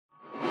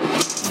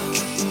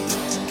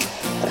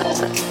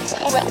Okay,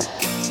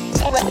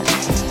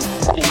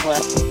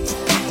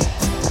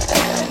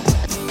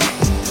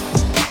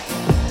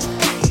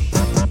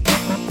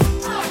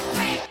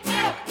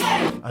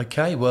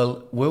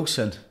 well,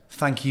 Wilson,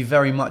 thank you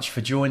very much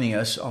for joining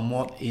us on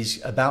what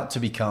is about to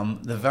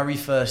become the very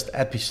first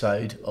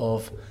episode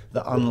of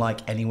the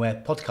Unlike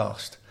Anywhere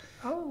podcast.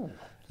 Oh.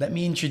 Let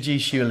me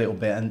introduce you a little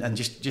bit and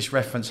just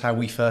reference how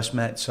we first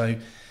met. So,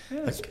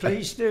 yes,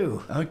 please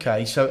do.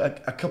 Okay, so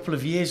a couple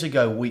of years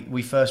ago,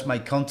 we first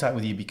made contact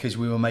with you because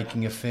we were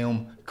making a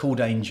film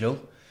called Angel,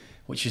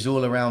 which is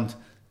all around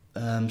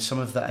some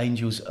of the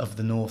angels of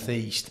the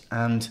Northeast.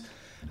 And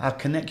our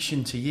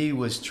connection to you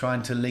was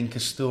trying to link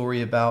a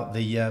story about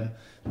the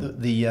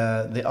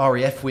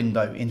RAF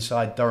window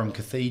inside Durham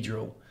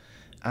Cathedral.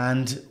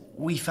 And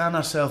we found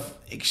ourselves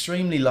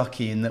extremely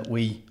lucky in that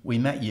we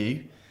met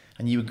you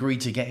and you agreed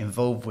to get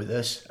involved with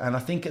us. And I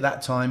think at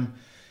that time,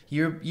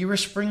 you were a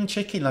spring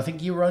chicken. I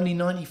think you were only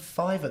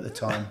 95 at the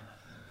time.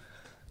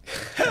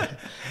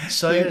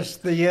 So yes,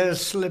 the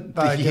years slip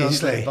by,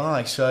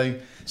 So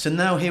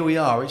now here we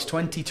are. It's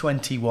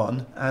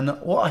 2021, and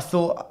what I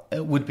thought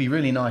would be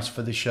really nice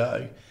for the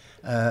show,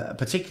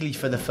 particularly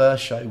for the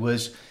first show,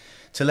 was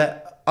to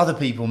let other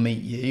people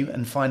meet you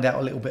and find out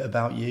a little bit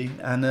about you,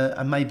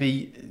 and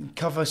maybe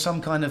cover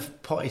some kind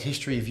of potted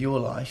history of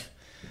your life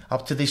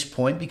up to this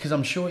point, because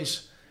I'm sure we've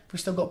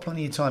still got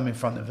plenty of time in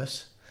front of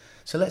us.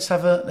 So let's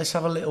have a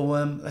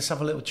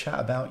little chat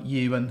about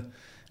you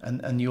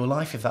and your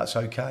life, if that's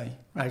okay.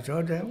 Right,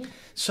 Odell.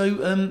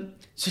 So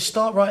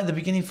start right at the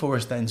beginning for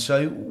us then.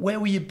 So where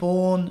were you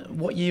born?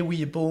 What year were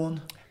you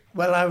born?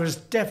 Well, I was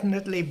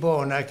definitely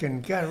born, I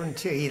can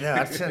guarantee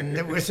that. And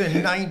it was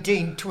in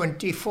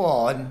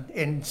 1924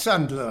 in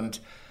Sunderland,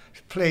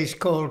 a place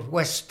called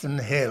Western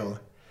Hill.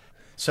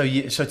 So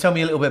tell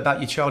me a little bit about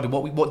your childhood.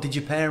 What did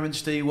your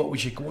parents do? What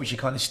was your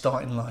kind of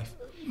start in life?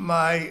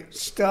 My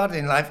start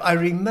in life, I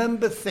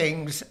remember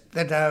things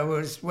that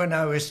when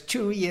I was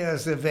 2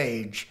 years of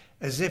age,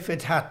 as if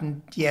it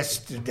happened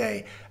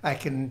yesterday. I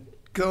can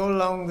go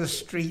along the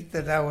street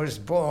that I was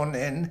born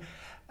in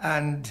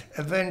and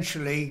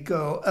eventually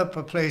go up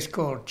a place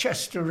called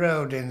Chester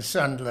Road in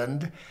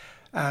Sunderland,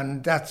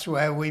 and that's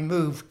where we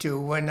moved to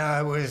when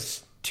I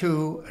was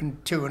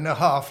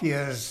 2.5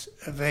 years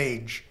of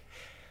age.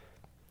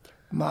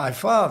 My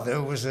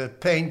father was a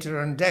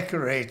painter and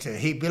decorator.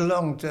 He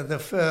belonged to the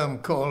firm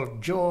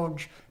called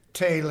George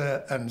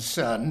Taylor and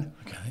Son,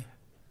 okay.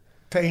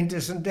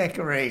 Painters and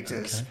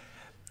decorators. Okay.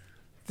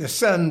 The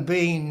son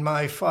being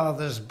my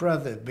father's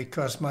brother,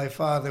 because my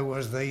father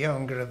was the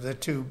younger of the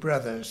two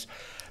brothers.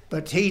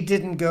 But he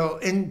didn't go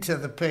into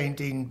the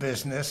painting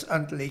business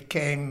until he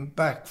came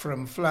back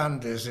from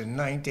Flanders in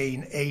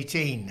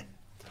 1918.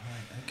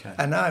 Okay.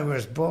 And I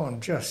was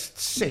born just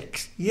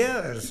 6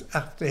 years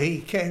after he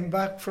came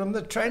back from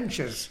the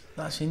trenches.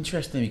 That's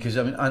interesting because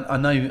I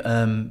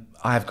know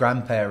I have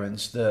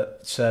grandparents that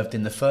served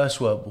in the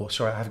First World War.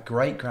 Sorry, I have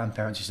great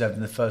grandparents who served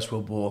in the First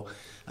World War,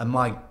 and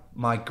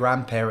my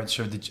grandparents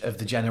are of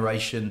the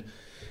generation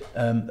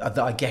that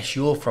I guess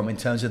you're from in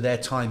terms of their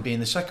time being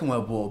the Second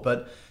World War.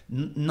 But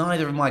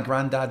neither of my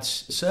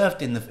granddads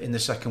served in the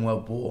Second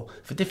World War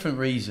for different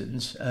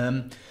reasons.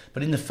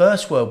 But in the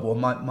First World War,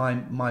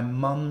 my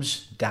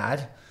mum's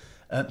dad,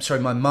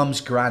 my mum's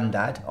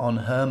granddad on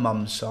her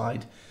mum's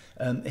side,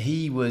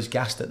 he was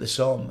gassed at the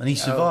Somme, and he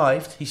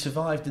survived. He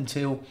survived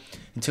until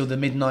the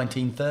mid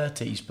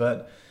 1930s.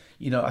 But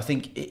I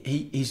think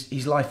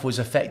his life was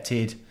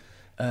affected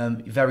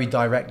very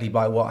directly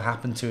by what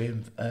happened to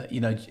him,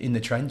 in the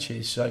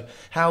trenches. So,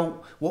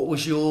 what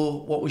was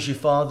your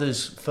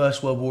father's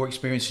First World War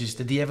experiences?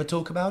 Did he ever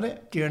talk about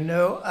it? Do you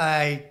know,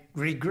 I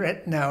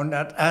regret now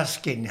not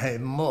asking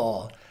him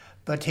more,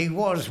 but he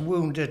was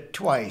wounded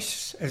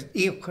twice at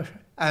Ypres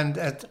and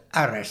at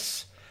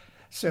Arras.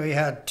 So he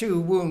had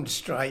 2 wound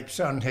stripes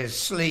on his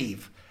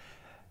sleeve.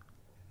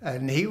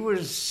 And he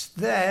was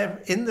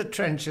there in the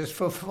trenches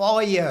for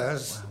 4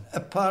 years, wow.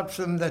 Apart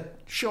from the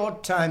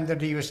short time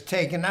that he was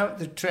taken out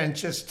the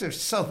trenches to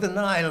Southern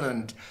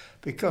Ireland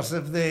because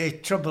of the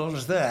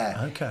troubles there.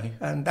 Okay.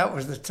 And that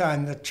was the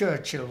time that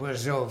Churchill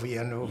was over,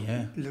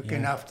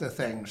 looking after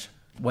things.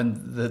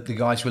 When the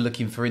guys were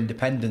looking for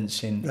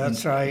independence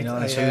That's right.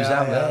 So he was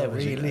out there,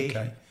 was really, it?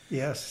 Okay.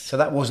 Yes. So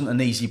that wasn't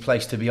an easy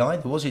place to be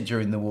either, was it,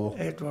 during the war?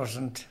 It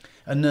wasn't.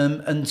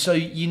 And so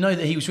that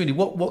he was really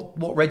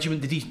what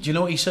regiment did he? Do you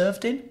know what he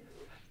served in?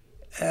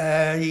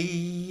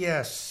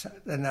 Yes,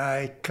 and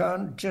I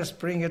can't just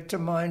bring it to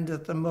mind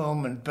at the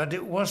moment, but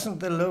it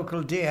wasn't the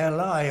local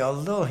DLI,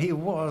 although he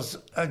was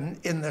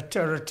in the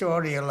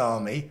Territorial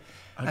Army,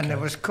 okay. And it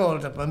was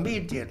called up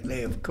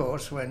immediately, of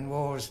course, when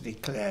war was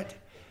declared.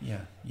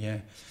 Yeah.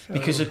 So,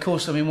 because, of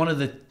course, one of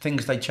the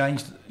things they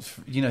changed,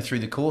 through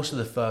the course of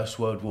the First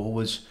World War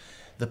was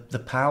the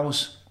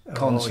POWs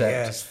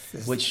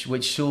concept,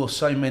 which saw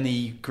so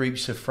many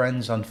groups of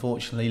friends,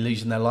 unfortunately,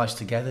 losing their lives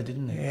together,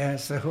 didn't it?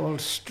 Yes, the whole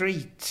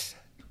street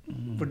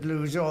would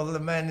lose all the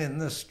men in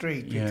the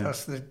street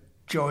because they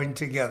joined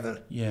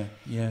together. Yeah.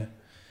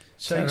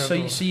 So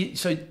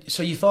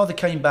your father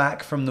came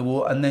back from the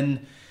war, and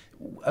then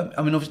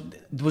I mean,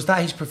 was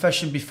that his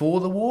profession before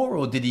the war,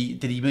 or did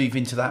he move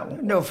into that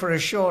one? No, for a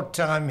short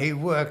time he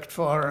worked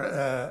for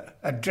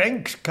a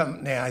drinks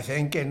company, I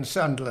think, in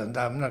Sunderland.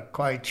 I'm not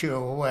quite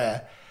sure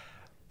where.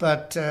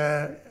 But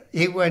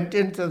he went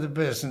into the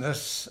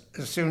business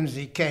as soon as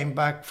he came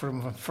back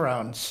from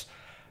France.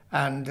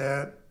 And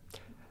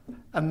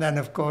then,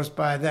 of course,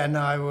 by then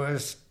I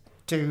was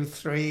 2,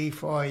 3,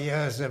 4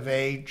 years of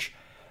age.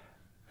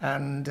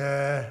 And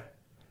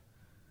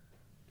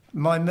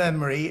my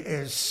memory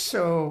is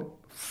so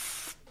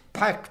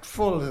packed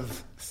full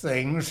of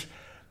things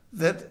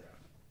that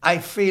I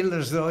feel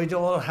as though it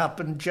all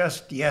happened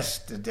just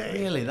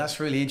yesterday. Really? That's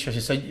really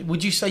interesting. So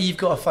would you say you've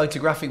got a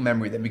photographic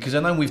memory then? Because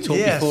I know we've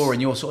talked before,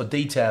 and your sort of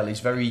detail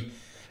is very...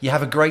 You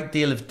have a great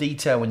deal of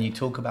detail when you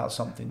talk about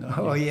something, don't you?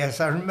 Oh,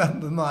 yes. I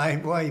remember my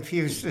wife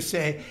used to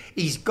say,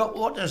 he's got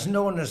what is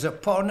known as a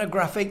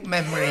pornographic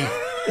memory.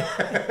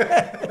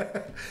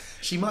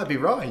 She might be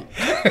right.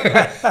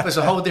 It's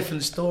a whole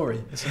different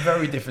story. It's a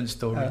very different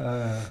story.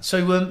 So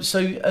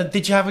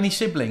did you have any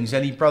siblings,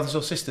 any brothers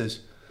or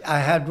sisters? I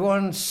had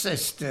one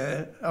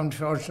sister.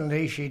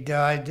 Unfortunately, she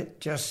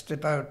died just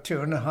about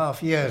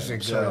 2.5 years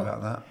ago. Sorry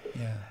about that.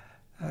 Yeah.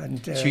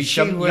 And she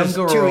she was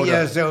younger 2 or older?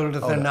 years older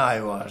than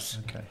I was.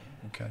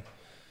 Okay.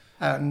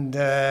 And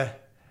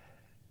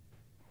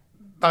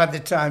by the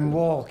time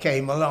war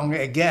came along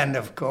again,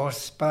 of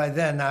course, by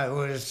then I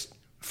was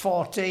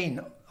 14,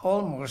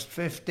 almost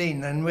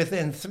 15, and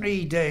within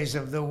 3 days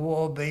of the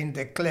war being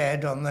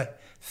declared on the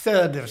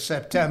 3rd of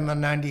September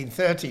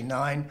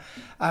 1939,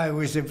 I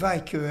was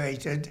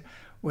evacuated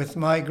with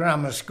my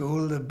grammar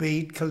school, the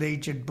Bede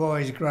Collegiate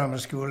Boys Grammar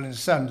School in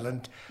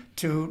Sunderland,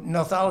 to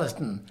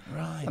Northallerton.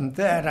 Right. And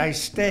there I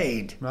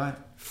stayed Right.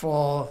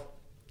 for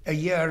a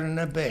year and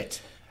a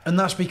bit. And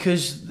that's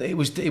because it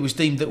was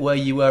deemed that where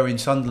you were in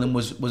Sunderland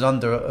was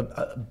under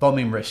a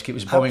bombing risk. It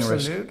was bombing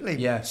risk. Absolutely.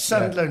 Yeah.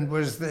 Sunderland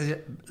was the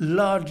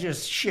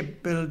largest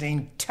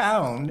shipbuilding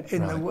town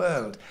in the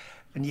world.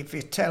 And if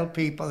you tell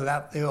people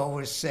that, they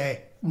always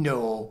say,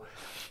 no.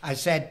 I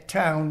said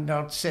town,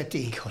 not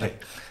city. Got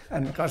it.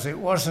 And because it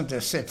wasn't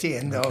a city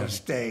in those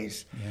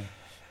days. Yeah.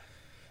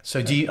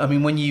 So did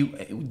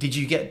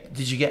you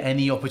get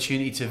any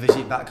opportunity to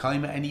visit back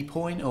home at any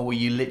point, or were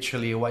you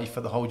literally away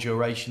for the whole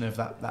duration of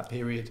that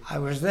period? I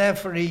was there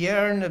for a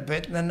year and a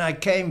bit, and then I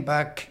came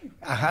back.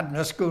 I had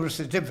my school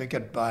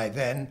certificate by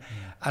then,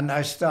 and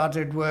I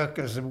started work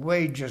as a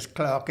wages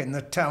clerk in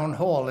the town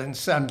hall in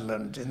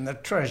Sunderland, in the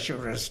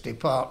treasurer's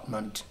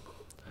department.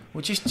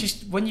 Well,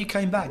 just when you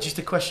came back, just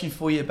a question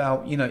for you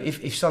about,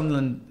 if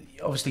Sunderland,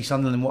 obviously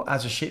Sunderland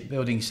as a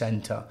shipbuilding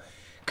centre,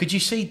 could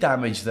you see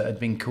damage that had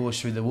been caused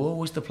through the war?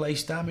 Was the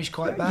place damaged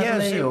quite badly?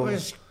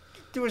 Yes,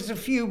 there was a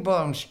few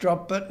bombs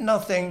dropped, but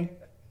nothing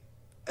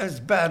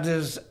as bad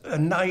as a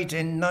night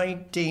in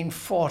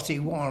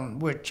 1941,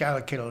 which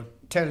I'll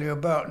tell you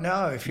about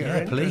now if you're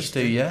interested. Please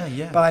do,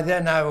 yeah. By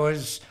then I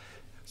was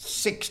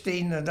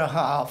 16 and a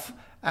half,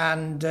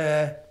 and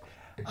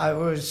I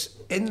was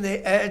in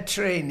the Air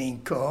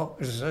Training Corps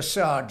as a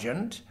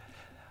sergeant.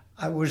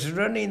 I was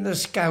running the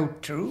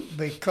scout troop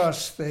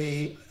because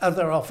the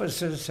other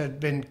officers had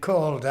been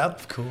called up.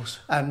 Of course.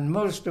 And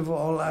most of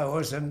all, I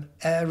was an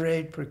air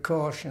raid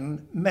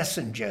precaution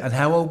messenger. And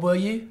how old were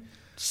you?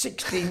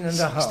 16 and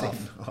a half. 16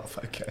 and a half,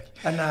 okay.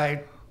 And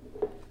I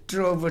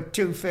drove a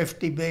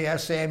 250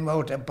 BSA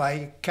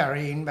motorbike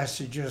carrying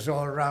messages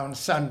all around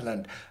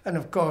Sunderland. And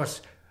of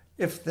course,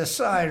 if the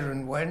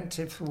siren went,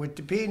 if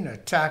we'd been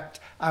attacked,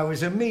 I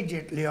was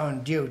immediately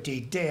on duty,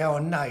 day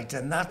or night,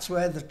 and that's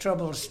where the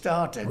trouble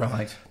started.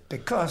 Right.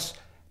 Because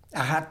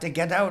I had to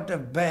get out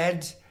of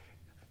bed,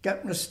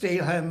 get my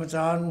steel helmet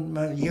on,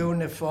 my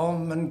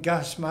uniform and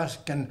gas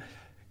mask, and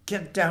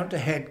get down to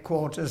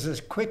headquarters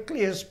as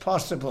quickly as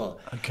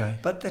possible. Okay.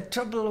 But the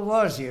trouble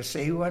was, you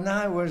see, when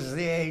I was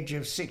the age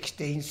of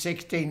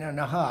 16 and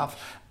a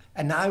half,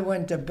 and I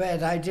went to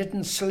bed, I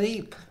didn't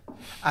sleep.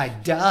 I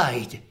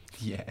died.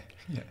 Yeah.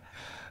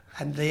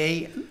 And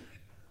the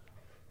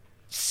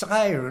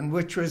siren,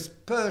 which was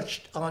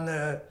perched on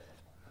a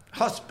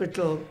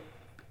hospital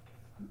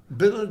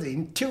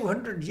building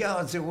 200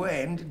 yards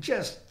away and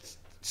just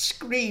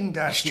screamed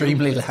at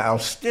Extremely you,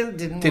 loud. Still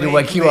didn't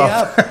wake you me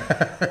up.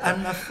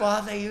 And my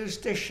father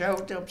used to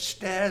shout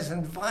upstairs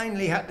and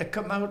finally had to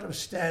come out of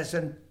stairs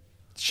and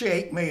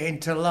shake me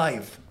into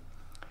life.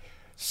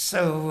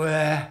 So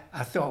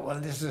I thought, well,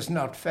 this is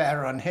not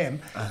fair on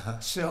him.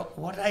 So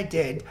what I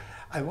did,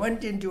 I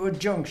went into a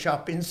junk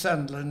shop in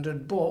Sunderland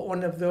and bought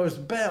one of those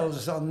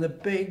bells on the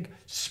big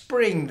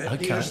spring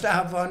that you used to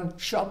have on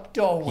shop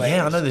doorways.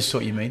 Yeah, I know this is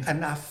what you mean.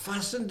 And I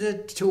fastened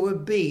it to a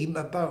beam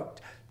about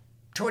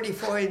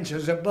 24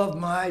 inches above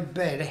my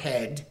bed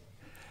head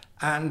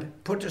and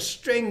put a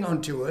string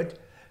onto it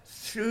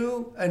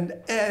through an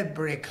air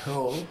brick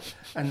hole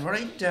and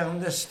right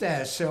down the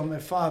stairs. So my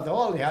father,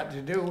 all he had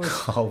to do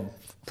was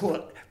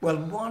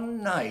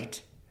one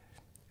night,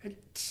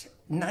 it's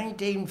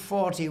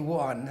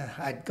 1941,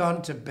 I'd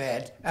gone to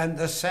bed and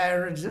the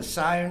siren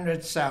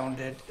had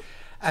sounded,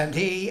 And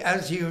he,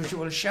 as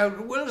usual,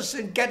 shouted,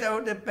 "Wilson, get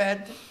out of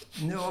bed."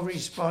 No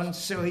response,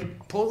 so he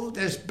pulled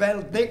his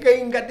belt,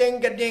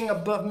 ding-a-ding-a-ding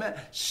above me.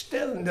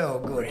 Still no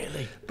good.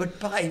 Really? But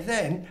by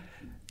then,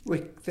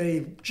 with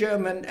the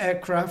German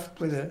aircraft,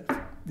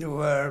 there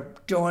were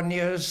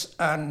Dorniers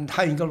and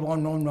Heinkel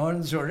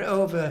 111s were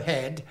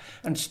overhead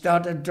and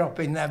started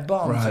dropping their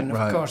bombs. Right, and of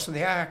right. course,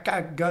 the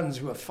our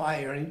guns were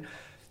firing.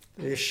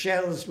 The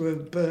shells were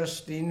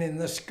bursting in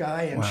the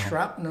sky, and Wow.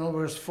 shrapnel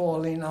was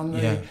falling on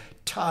the Yeah.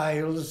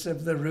 tiles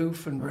of the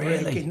roof and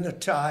Really? breaking the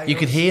tiles. You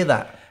could hear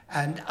that.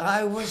 And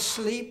I was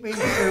sleeping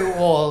through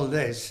all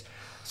this.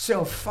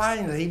 So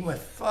finally, my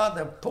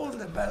father pulled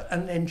the bell,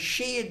 and in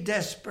sheer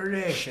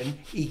desperation,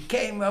 he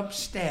came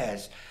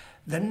upstairs.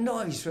 The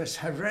noise was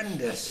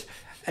horrendous,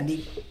 and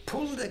he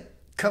pulled the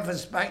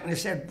covers back and he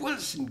said,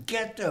 "Wilson,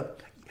 get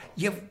up.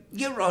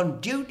 You're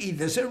on duty.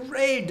 There's a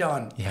raid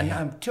on." Yeah, and yeah.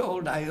 I'm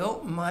told I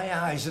opened my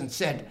eyes and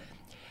said,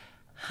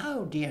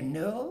 "How do you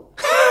know?"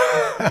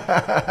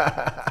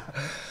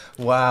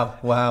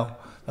 Wow.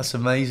 That's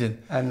amazing.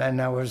 And then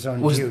I was on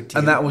duty.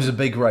 And that was a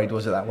big raid,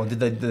 was it, that one?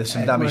 Did there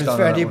some damage It was done on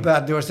that very one?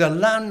 bad. There was a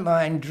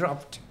landmine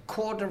dropped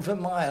quarter of a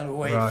mile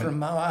away Right.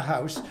 from our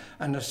house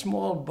and a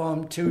small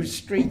bomb 2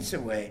 streets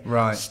away.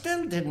 Right.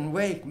 Still didn't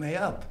wake me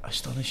up.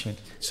 Astonishing.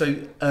 So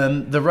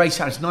the race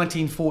happened, it's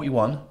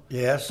 1941.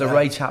 Yes. The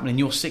raid's happening,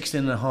 you're 16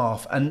 and a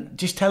half. And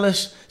just tell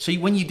us, so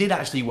when you did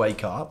actually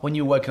wake up, when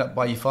you were woken up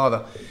by your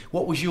father,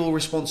 what was your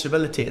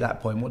responsibility at that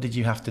point? What did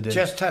you have to do?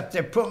 Just had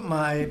to put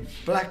my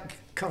black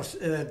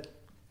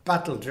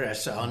battle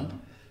dress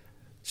on,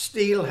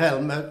 steel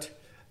helmet,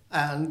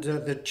 and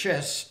the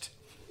chest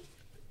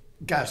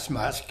gas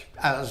mask,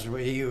 as were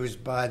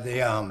used by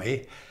the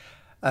army,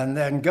 and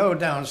then go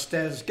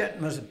downstairs,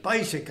 get my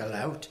bicycle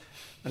out,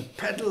 and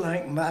pedal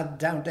like mad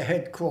down to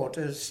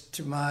headquarters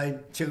to my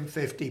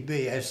 250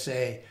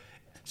 BSA,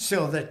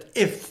 so that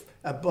if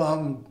a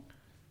bomb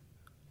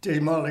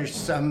demolished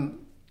some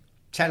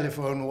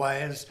telephone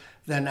wires,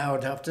 then I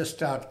would have to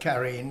start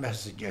carrying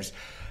messages.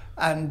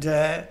 And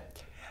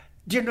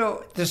you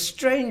know, the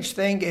strange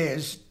thing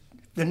is,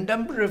 the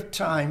number of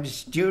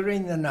times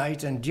during the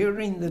night and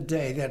during the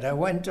day that I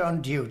went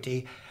on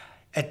duty,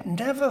 it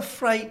never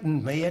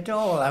frightened me at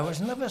all. I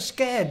was never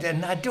scared,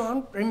 and I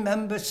don't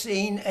remember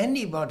seeing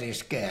anybody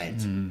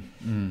scared.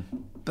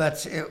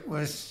 But it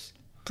was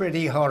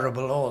pretty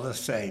horrible all the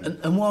same.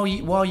 And while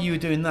you were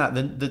doing that,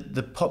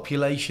 the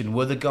population,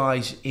 were the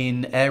guys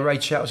in air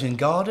raid shelters in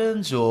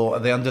gardens, or are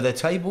they under their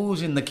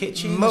tables in the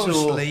kitchens?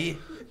 Mostly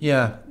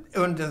Yeah.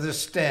 under the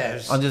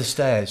stairs. Under the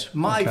stairs.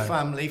 My Okay.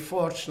 family,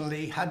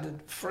 fortunately, had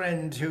a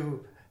friend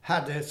who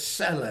had a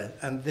cellar,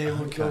 and they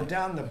would go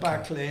down the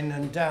back lane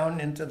and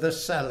down into the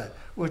cellar,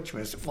 which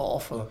was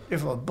awful.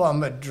 If a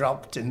bomb had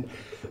dropped and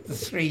the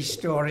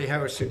 3-story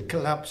house had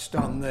collapsed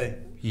on the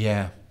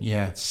Yeah.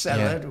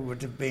 cellar, it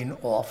would have been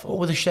awful. What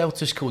were the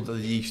shelters called that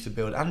they used to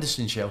build?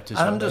 Anderson shelters.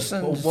 weren't they?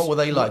 Andersons. What were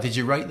they like? Did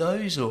you rate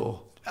those,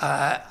 or?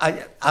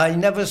 I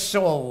never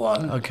saw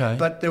one, Okay.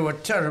 but they were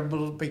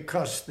terrible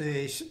because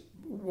the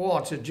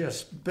water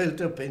just built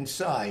up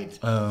inside.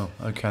 Oh,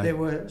 okay. They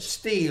were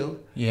steel,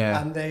 Yeah.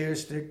 and they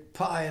used to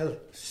pile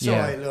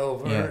soil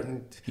over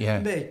and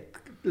make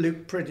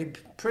look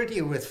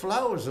pretty with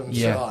flowers and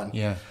so on.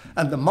 Yeah.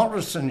 And the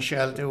Morrison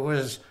shelter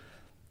was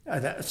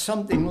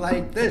something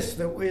like this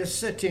that we're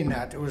sitting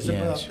at. It was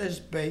about this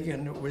big,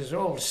 and it was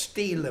all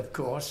steel, of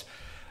course.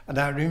 And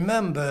I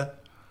remember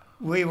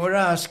we were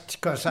asked,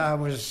 because I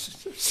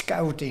was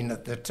scouting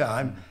at the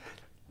time,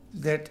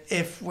 that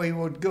if we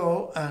would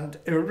go and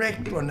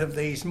erect one of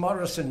these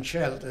Morrison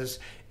shelters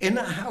in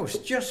a house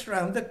just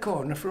round the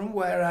corner from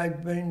where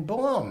I'd been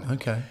born.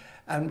 Okay.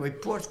 And we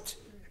put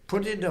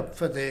it up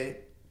for the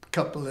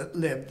couple that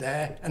lived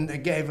there, and they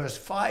gave us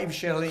 5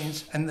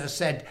 shillings, and they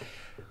said,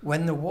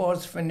 "When the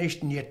war's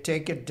finished and you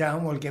take it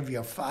down, we'll give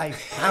you £5.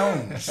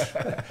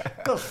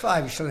 Because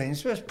 5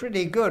 shillings was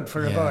pretty good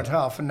for about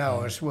half an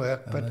hour's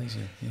work. But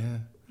Amazing. Yeah.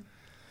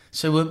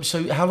 So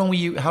how long were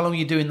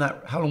you doing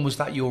that? How long was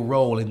that your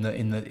role in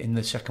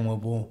the Second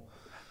World War?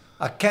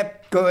 I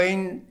kept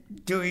going,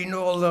 doing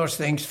all those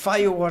things.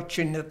 Fire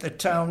watching at the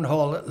town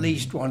hall at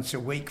least once a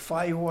week.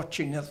 Fire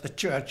watching at the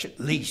church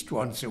at least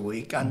once a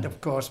week. And of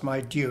course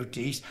my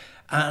duties.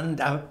 And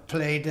I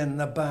played in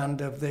the band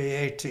of the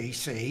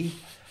ATC.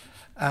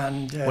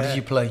 And What did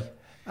you play?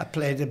 I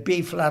played a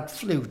B-flat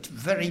flute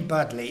very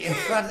badly. In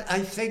fact, I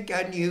think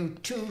I knew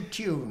 2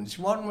 tunes.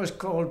 One was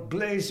called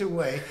Blaze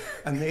Away,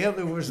 and the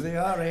other was the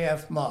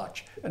RAF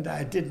March. And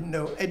I didn't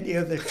know any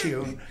other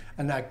tune,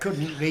 and I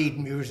couldn't read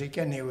music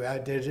anyway. I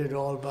did it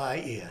all by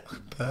ear.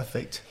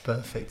 Perfect.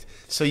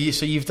 So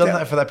you've done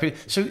that for that period.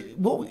 So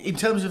what, in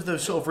terms of the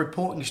sort of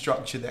reporting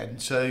structure then?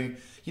 So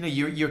you know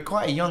you're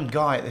quite a young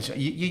guy at this.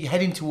 You're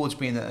heading towards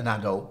being an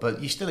adult, but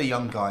you're still a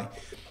young guy.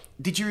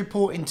 Did you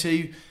report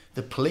into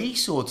the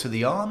police or to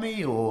the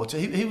army, or to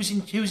who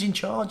was in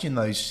charge in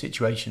those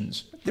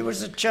situations? There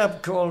was a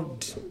chap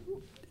called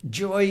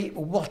Joy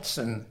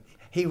Watson.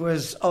 he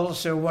was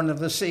also one of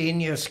the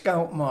senior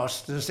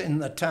scoutmasters in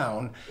the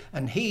town,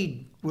 and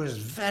he was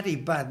very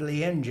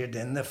badly injured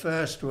in the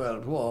First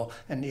World War,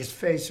 and his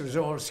face was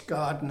all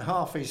scarred and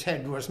half his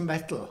head was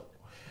metal.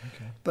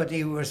 Okay. But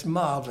he was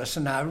marvellous,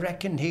 and I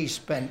reckon he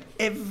spent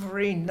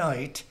every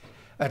night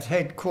at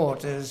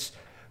headquarters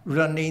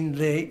running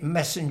the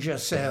messenger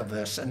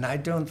service, and I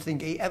don't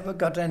think he ever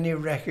got any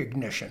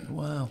recognition.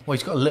 Wow. Well,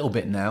 he's got a little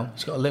bit now.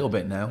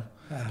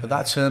 But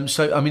that's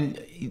so. I mean,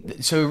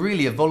 so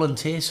really a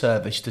volunteer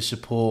service to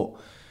support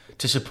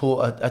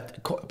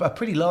a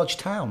pretty large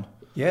town.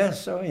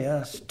 Yes,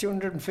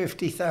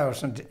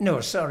 250,000.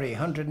 No, sorry,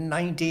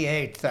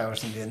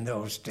 198,000 in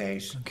those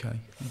days. Okay.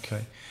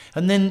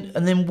 And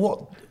then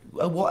what?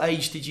 At what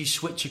age did you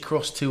switch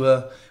across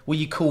to were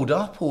you called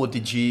up, or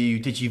did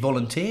you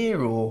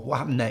volunteer, or what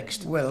happened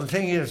next? Well, the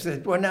thing is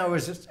that when I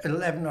was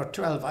 11 or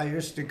 12, I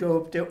used to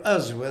go up to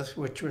Usworth,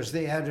 which was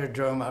the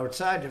aerodrome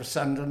outside of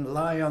Sunderland,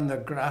 lie on the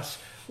grass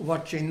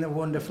watching the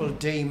wonderful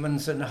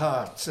demons and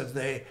hearts of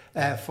the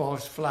Air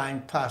Force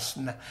flying past,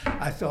 and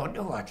I thought,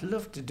 I'd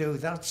love to do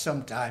that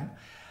sometime.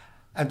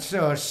 And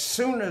so as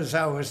soon as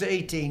I was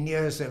 18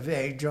 years of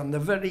age, on the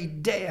very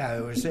day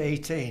I was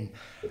 18,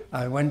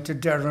 I went to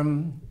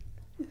Durham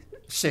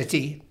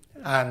City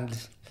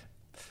and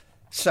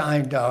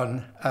signed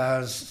on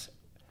as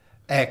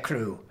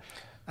aircrew.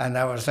 And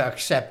I was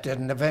accepted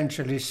and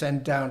eventually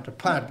sent down to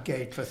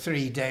Padgate for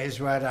 3 days,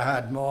 where I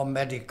had more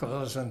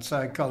medicals and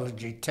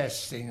psychology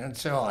testing and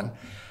so on.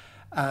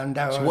 And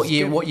what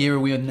year are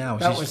we in now?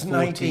 That was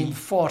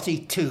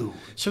 1942.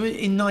 So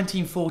in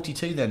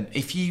 1942 then,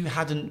 if you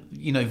hadn't,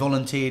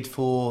 volunteered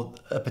for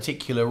a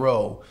particular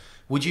role,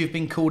 would you have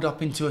been called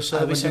up into a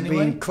service anyway? I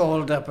would have been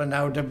called up, and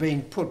I would have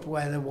been put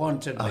where they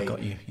wanted me. I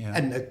got you, yeah.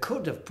 And they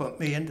could have put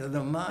me into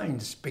the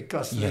mines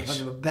because they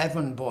were the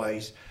Bevan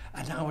boys,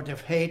 and I would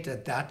have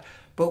hated that.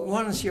 But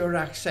once you're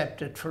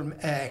accepted for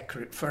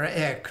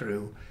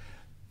aircrew,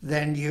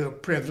 then you're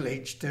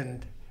privileged,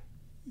 and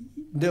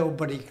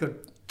nobody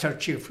could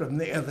touch you from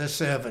the other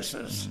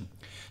services.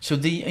 So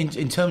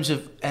in terms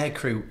of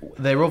aircrew,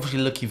 they're obviously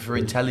looking for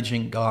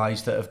intelligent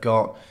guys that have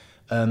got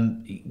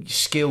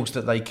skills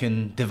that they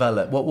can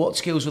develop. What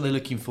skills were they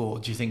looking for,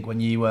 do you think, when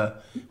you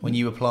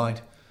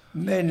applied?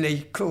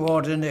 Mainly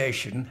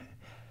coordination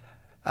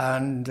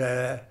and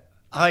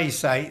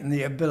eyesight, and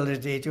the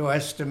ability to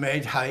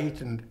estimate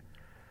height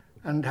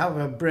and have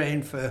a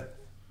brain for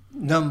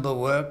number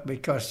work,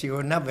 because you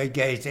were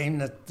navigating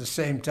at the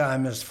same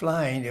time as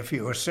flying if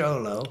you were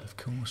solo. Of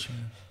course,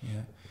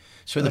 yeah.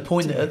 So at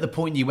the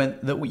point you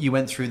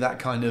went through that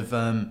kind of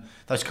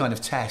those kind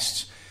of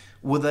tests,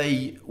 were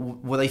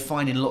they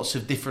finding lots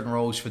of different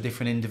roles for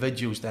different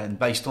individuals then,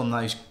 based on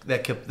their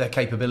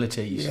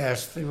capabilities?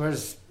 Yes, there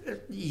was.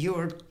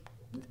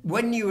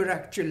 When you were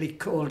actually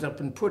called up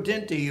and put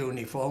into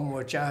uniform,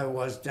 which I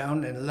was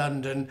down in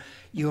London,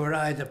 you were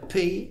either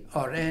P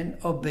or N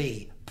or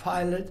B,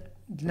 pilot,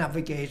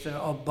 navigator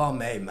or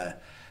bomb aimer,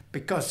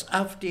 because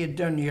after you'd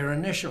done your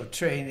initial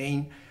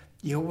training,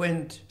 you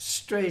went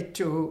straight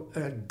to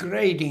a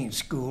grading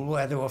school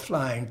where they were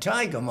flying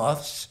Tiger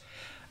Moths,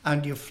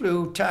 and you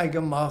flew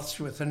Tiger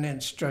Moths with an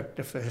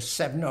instructor for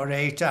 7 or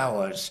 8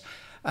 hours,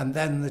 and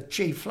then the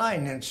chief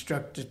flying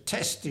instructor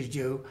tested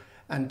you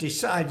and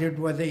decided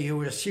whether you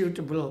were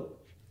suitable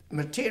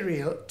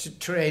material to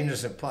train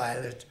as a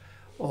pilot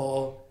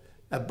or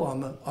a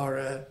bomber or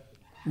a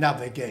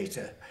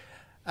navigator.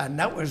 And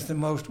that was the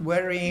most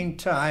worrying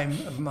time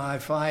of my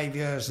 5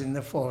 years in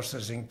the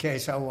forces, in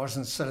case I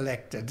wasn't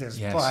selected as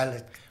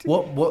pilot.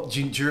 What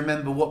do you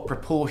remember what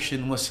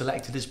proportion was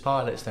selected as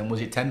pilots then?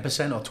 Was it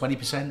 10% or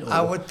 20%?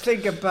 I would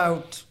think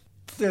about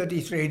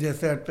 33 to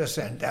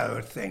 30%, I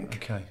would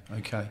think.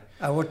 Okay.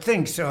 I would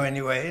think so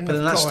anyway. And but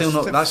then that's still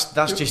not,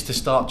 that's just to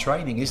start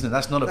training, isn't it?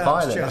 That's not a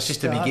pilot, that's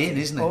just to begin,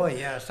 isn't it? Oh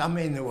yes, I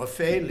mean there were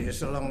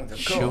failures along the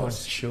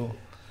course. Sure.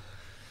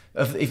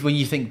 If when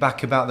you think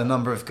back about the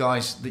number of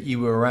guys that you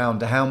were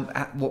around,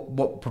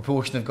 what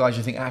proportion of guys do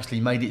you think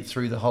actually made it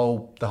through the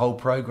whole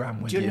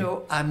program with you? Do you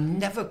know, I'm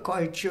never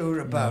quite sure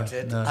about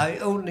it. No. I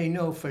only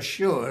know for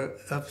sure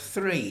of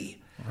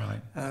 3.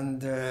 Right.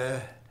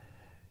 And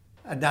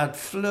I'd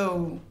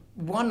flown,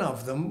 one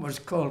of them was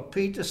called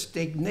Peter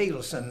Stig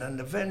Nielsen, and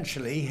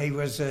eventually he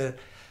was a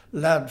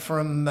lad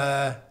from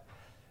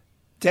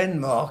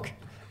Denmark,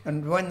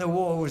 and when the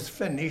war was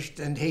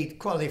finished and he'd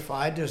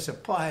qualified as a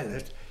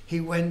pilot, he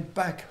went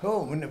back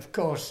home, and of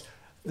course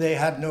they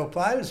had no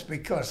pilots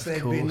because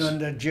they'd been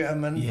under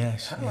German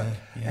power.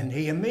 Yeah. And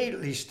he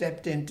immediately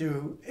stepped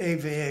into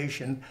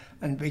aviation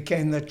and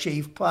became the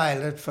chief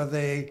pilot for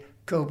the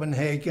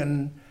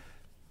Copenhagen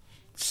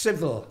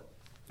Civil.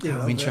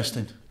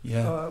 Interesting.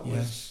 Yeah.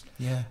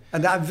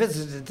 And I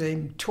visited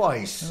him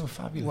twice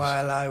fabulous.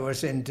 while I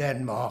was in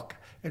Denmark.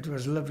 it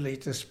was lovely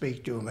to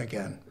speak to him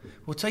again.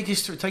 Well, take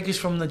us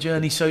from the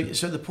journey. So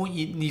at the point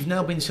you've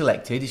now been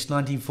selected, it's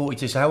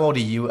 1942. So how old are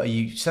you? Are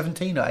you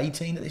 17 or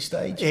 18 at this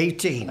stage?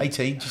 18.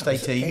 18, just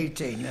 18.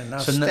 18, and I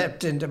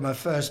stepped into my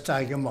first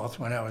tiger moth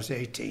when I was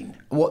 18.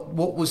 What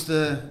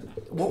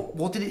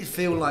did it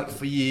feel like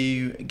for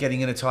you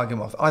getting in a tiger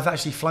moth? I've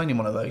actually flown in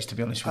one of those, to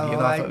be honest with you. Oh,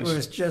 And I it thought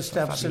was just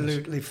fabulous.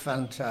 absolutely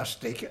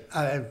fantastic.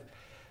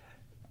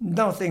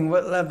 Nothing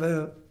will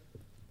ever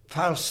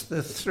pass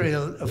the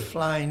thrill of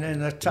flying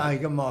in a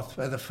tiger moth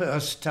for the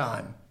first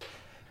time.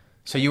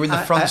 So you're in the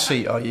front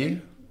seat, are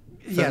you?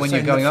 Yes, when you're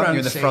in going the up, front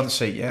you're in the front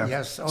seat. seat, yeah.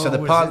 Yes, so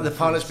the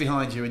pilot's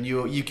behind you, and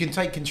you can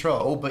take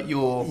control, but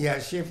you're...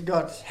 Yes, you've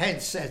got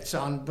headsets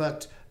on,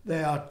 but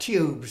they are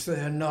tubes,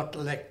 they are not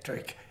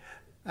electric.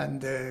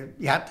 And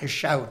you had to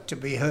shout to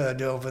be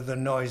heard over the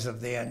noise of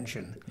the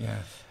engine. Yeah.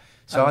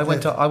 So I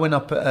went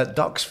up at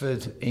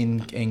Duxford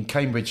in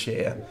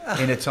Cambridgeshire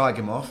in a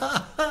tiger moth.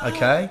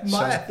 Okay.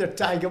 The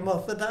tiger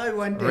moth that I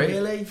went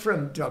in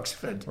from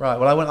Duxford. Right.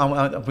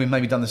 Well, we've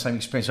maybe done the same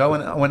experience. So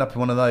I went up in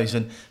one of those,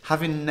 and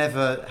having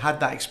never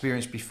had that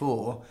experience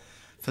before,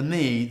 for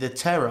me the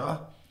terror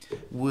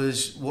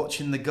was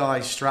watching the guy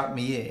strap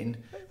me in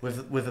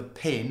with a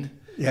pin.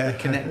 Yeah. That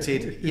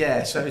connected.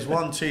 Yeah. So it was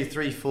 1, 2,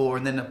 3, 4,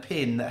 and then a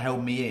pin that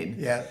held me in.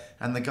 Yeah.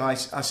 And the guy,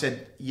 I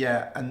said,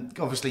 yeah, and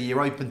obviously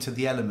you're open to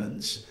the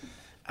elements.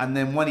 And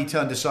then when he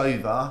turned us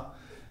over,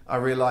 I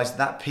realised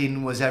that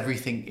pin was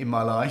everything in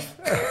my life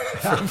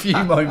for a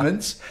few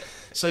moments.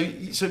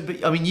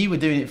 But I mean, you were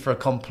doing it for a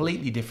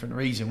completely different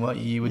reason, weren't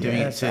you? You were doing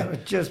it I was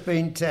just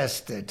being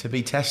tested. To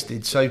be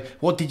tested. So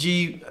what did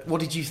you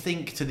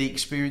think to the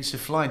experience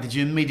of flying? Did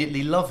you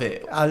immediately love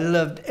it? I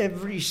loved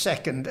every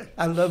second.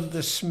 I loved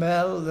the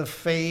smell, the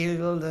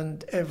feel,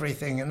 and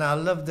everything, and I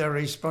loved the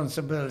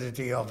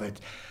responsibility of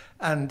it.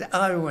 And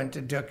I went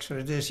to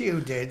Duxford as you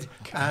did,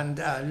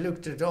 and I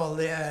looked at all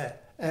the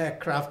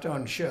aircraft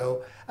on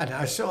show, and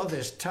I saw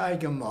this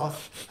tiger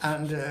moth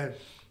and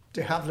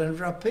de Havilland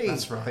Rapide.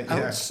 That's right,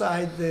 yeah.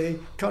 Outside the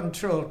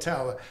control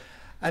tower.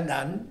 And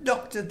I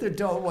knocked at the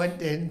door,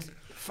 went in,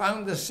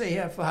 found the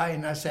CFI,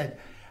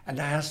 and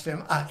I asked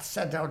him, I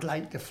said I'd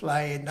like to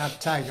fly in that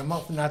tiger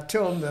moth, and I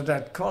told him that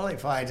I'd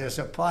qualified as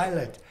a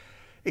pilot.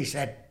 He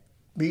said,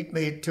 meet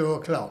me at 2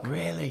 o'clock.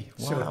 Really?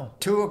 Wow. So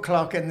 2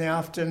 o'clock in the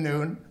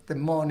afternoon, the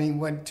morning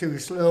went too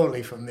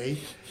slowly for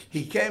me.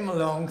 He came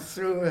along,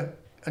 threw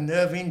an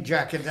Irving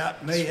jacket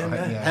at me and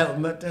a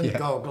helmet and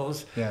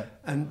goggles. Yeah.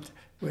 And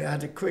we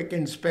had a quick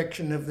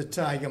inspection of the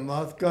tiger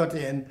moth, got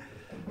in,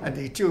 and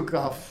he took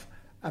off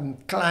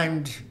and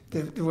climbed.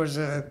 There was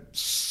a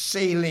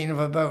ceiling of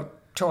about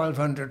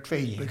 1,200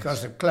 feet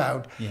because of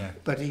cloud. Yeah.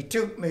 But he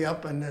took me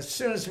up, and as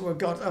soon as we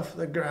got off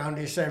the ground,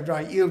 he said,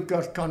 right, you've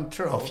got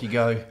control. Off you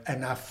go.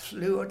 And I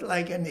flew it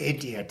like an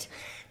idiot.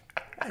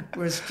 It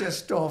was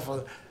just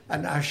awful.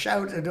 And I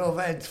shouted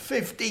over, it's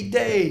 50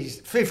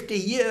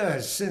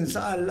 years since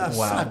I last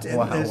sat in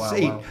the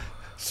seat. Wow.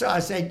 So I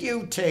said,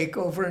 you take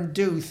over and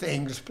do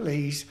things,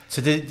 please.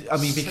 So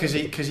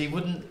because he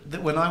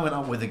wouldn't, when I went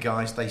up with the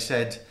guys,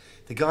 the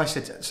guy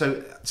said,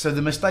 so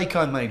the mistake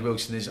I made,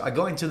 Wilson, is I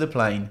got into the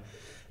plane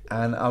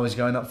and I was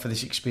going up for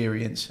this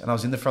experience and I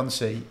was in the front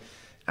seat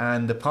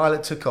and the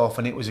pilot took off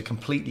and it was a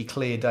completely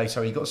clear day,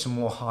 so he got some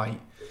more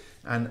height.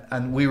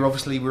 And we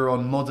were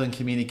on modern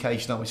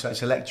communication, aren't we? So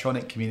it's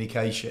electronic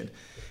communication.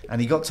 And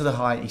he got to the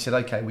height, he said,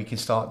 okay, we can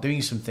start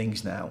doing some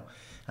things now.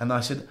 And I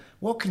said,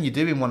 what can you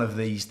do in one of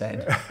these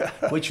then?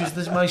 Which was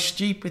the most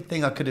stupid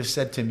thing I could have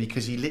said to him,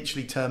 because he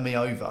literally turned me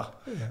over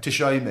to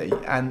show me.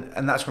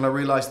 And that's when I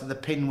realised that the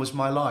pin was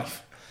my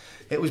life.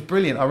 It was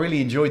brilliant. I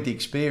really enjoyed the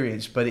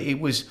experience, but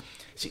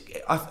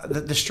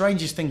the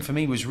strangest thing for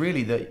me was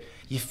really that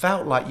you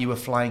felt like you were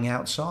flying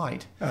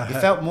outside.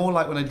 It felt more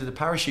like when I did the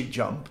parachute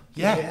jump,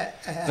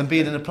 than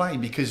being in a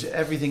plane, because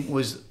everything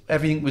was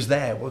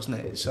there, wasn't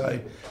it? So,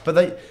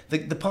 but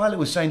the pilot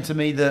was saying to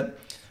me that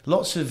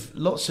lots of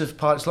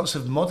pilots, lots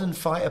of modern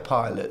fighter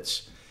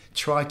pilots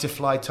try to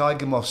fly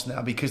tiger moths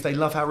now because they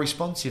love how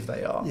responsive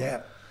they are.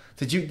 Yeah.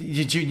 Did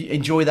you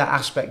enjoy that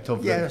aspect of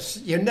them? Yes.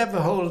 You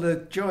never hold a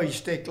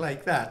joystick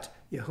like that.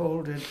 You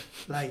hold it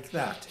like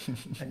that,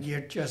 and you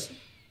just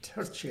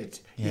touch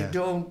it. Yeah. You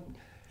don't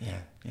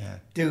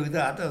do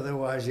that,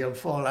 otherwise you'll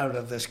fall out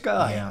of the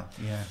sky.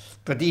 Yeah.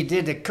 But he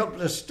did a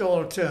couple of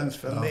stall turns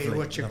for me,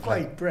 which are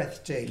quite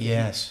breathtaking.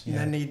 Yes. And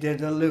then he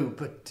did a loop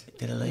with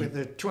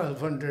a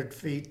 1,200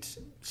 feet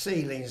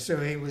ceiling, so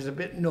he was a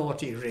bit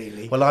naughty,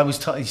 really. Well, I was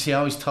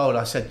told.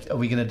 I said, "Are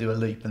we going to do a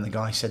loop?" And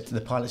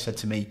the pilot said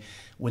to me,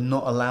 "We're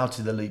not allowed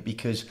to do the loop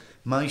because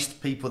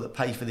most people that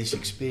pay for this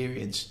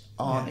experience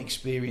aren't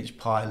experienced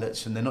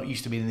pilots, and they're not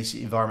used to being in this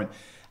environment,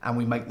 and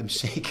we make them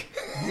sick."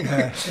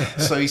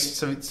 So he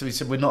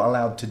said we're not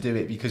allowed to do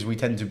it because we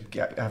tend to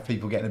have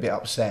people getting a bit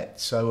upset.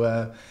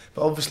 So,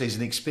 but obviously, as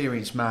an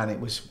experienced man, it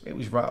was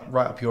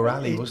right up your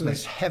alley, wasn't it? It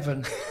was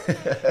heaven.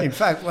 In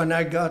fact, when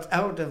I got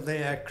out of the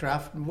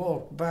aircraft and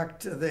walked back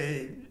to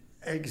the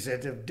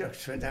exit of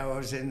Duxford, I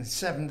was in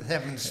seventh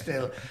heaven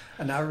still,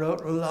 and I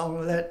wrote a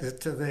long letter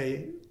to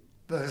the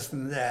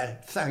person there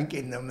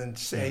thanking them and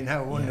saying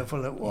how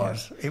wonderful it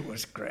was. It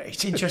was great.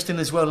 It's interesting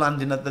as well,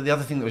 landing. The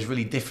other thing that was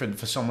really different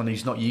for someone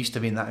who's not used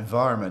to being in that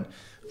environment,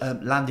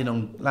 landing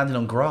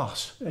on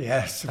grass.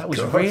 Yes, that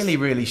was really,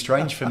 really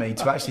strange for me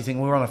to actually think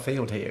we're on a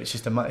field here. It's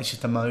just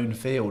a mown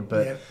field,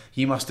 but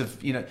you must have,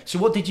 So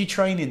what did you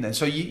train in then?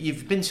 So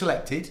you've been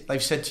selected.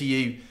 They've said to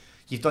you,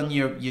 you've done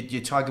your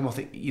Tiger Moth,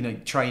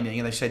 training,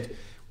 and they've said,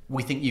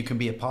 we think you can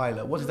be a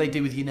pilot. What did they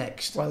do with you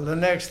next? Well, the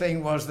next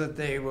thing was that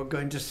they were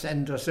going to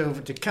send us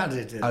over to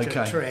Canada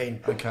to train.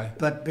 Okay.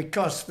 But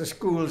because the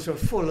schools were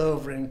full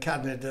over in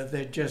Canada,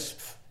 they just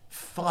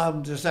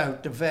farmed us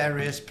out to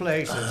various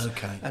places.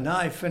 Okay. And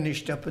I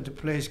finished up at a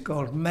place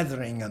called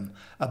Metheringham,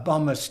 a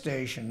bomber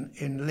station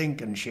in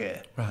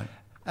Lincolnshire. Right.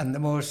 And the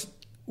most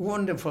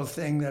wonderful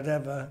thing that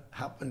ever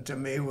happened to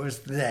me was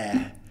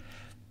there.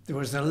 There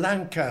was a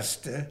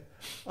Lancaster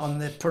on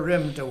the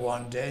perimeter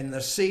one day, and the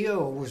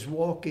CO was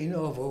walking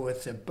over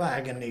with a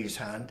bag in his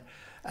hand,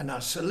 and I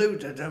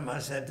saluted him.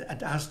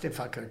 I'd asked if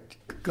I could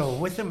go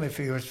with him if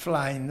he was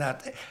flying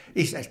that.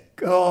 He said,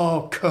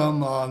 "Oh,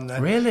 come on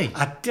then." Really?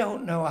 I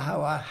don't know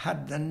how I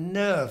had the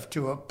nerve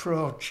to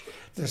approach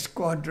the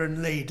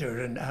squadron leader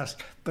and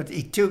ask, but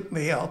he took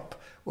me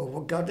up. Well,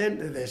 we got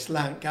into this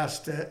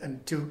Lancaster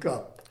and took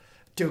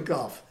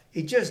off.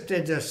 He just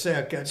did a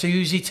circuit. So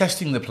was he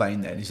testing the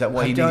plane then? Is that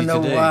what he needed to do? I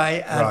don't know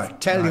why. I'll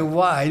tell you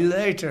why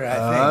later,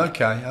 I think.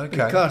 Okay.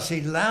 Because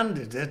he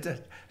landed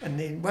it,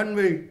 and when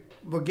we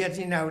were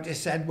getting out, he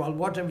said, "Well,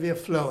 what have you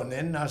flown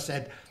in?" I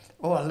said,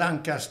 "Oh, a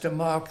Lancaster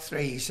Mark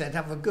III." He said,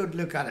 "Have a good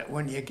look at it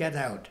when you get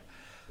out."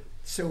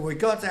 So we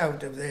got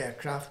out of the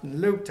aircraft and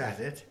looked at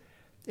it.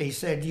 He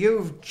said,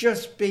 "You've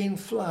just been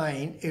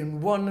flying in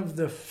one of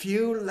the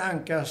few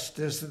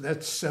Lancasters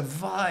that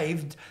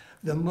survived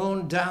the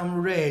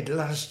Mondam raid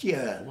last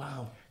year."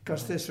 Wow.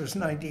 Because this was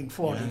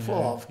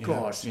 1944, of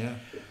course. Yeah.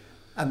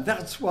 And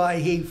that's why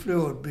he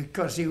flew it,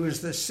 because he was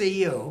the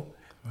CEO,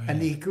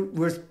 and he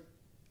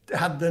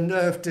had the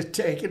nerve to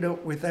take it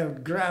up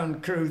without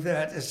ground crew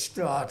there to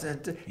start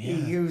it. He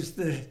used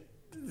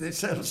the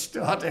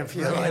self-start, if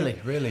you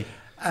like. Really.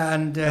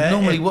 And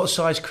normally, what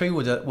size crew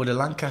would a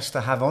Lancaster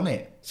have on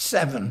it?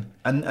 7.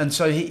 And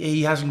so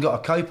he hasn't got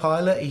a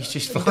co-pilot. He's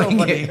just flying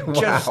it. Wow.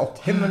 Just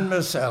him and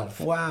myself.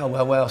 Wow.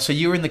 Well. So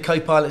you were in the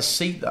co-pilot's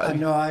seat though.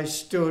 No, I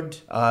stood.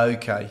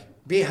 Okay.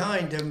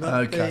 Behind him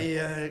at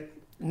the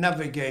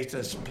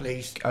navigator's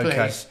place.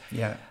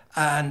 Yeah.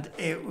 And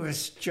it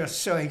was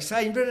just so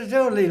exciting, but it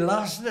only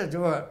lasted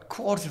a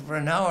quarter of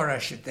an hour, I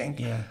should think.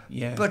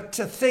 Yeah. But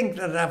to think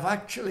that I've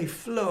actually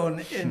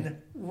flown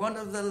in one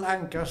of the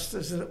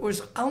Lancasters that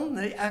was on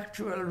the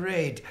actual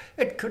raid,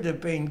 it could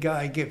have been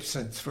Guy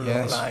Gibson's for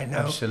all I know.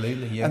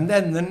 Absolutely, yeah. And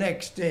then the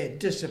next day it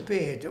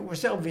disappeared. It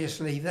was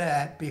obviously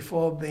there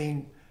before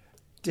being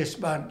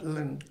dismantled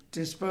and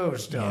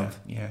disposed of.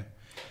 Yeah.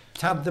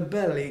 To have the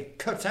belly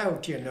cut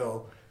out,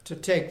 to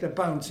take the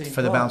bouncing bomb.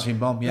 For the bouncing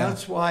bomb, yeah.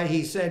 That's why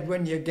he said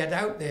when you get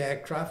out the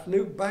aircraft,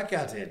 look back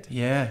at it.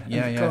 Yeah.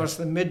 Of course,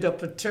 the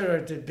mid-upper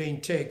turret had been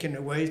taken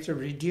away to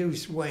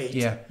reduce weight.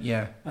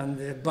 Yeah. And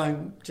the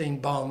bouncing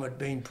bomb had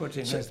been put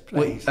in its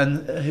place.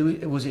 And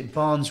who was it?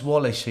 Barnes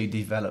Wallace who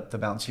developed the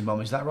bouncing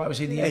bomb? Is that right? Was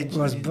he the? It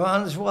was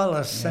Barnes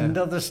Wallace. Yeah.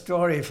 Another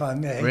story, if I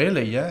may.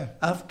 Really? Yeah.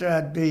 After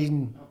I'd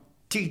been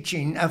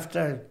teaching,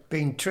 after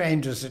being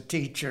trained as a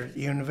teacher at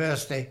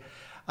university,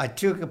 I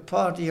took a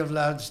party of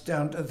lads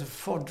down to the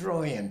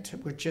Foudroyant,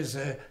 which is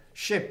a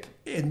ship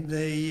in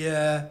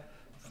the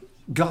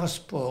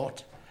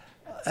Gosport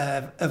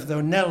of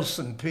the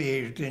Nelson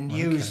period and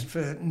used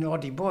for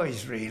naughty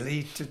boys,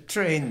 really, to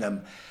train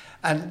them.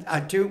 And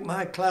I took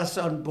my class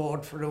on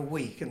board for a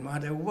week, and we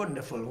had a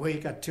wonderful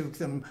week. I took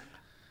them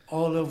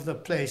all over the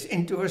place,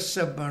 into a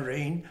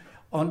submarine,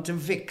 onto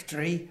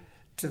Victory,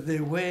 to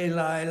the Whale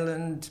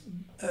Island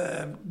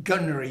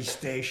gunnery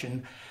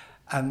station.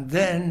 And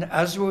then,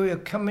 as we were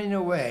coming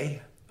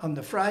away, on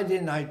the Friday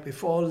night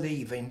before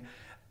leaving,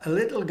 a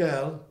little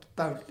girl,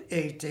 about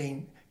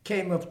 18,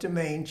 came up to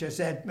me and she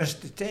said,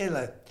 "Mr.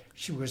 Taylor,"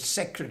 she was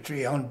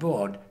secretary on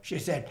board, she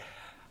said,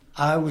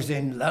 "I was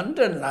in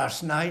London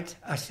last night."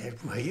 I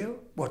said, "Were you?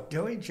 What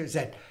doing?" She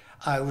said,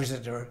 "I was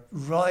at a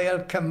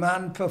Royal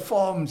Command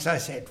performance." I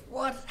said,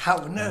 "What? How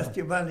on earth did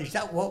you manage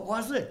that? What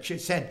was it?" She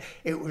said,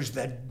 "It was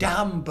the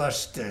Dam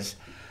Busters."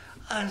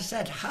 I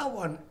said, "How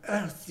on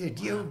earth did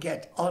you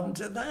get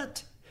onto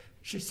that?"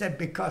 She said,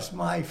 "Because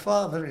my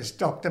father is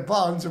Dr.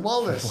 Barnes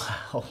Wallace."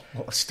 Wow,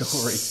 what a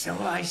story. So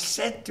I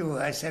said to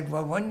her, I said,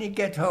 "Well, when you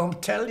get home,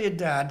 tell your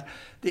dad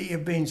that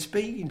you've been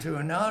speaking to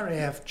an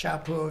RAF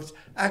chap who's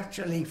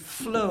actually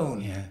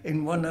flown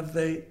in one of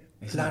the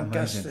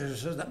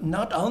Lancasters,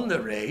 not on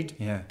the raid,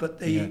 but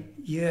the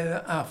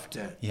year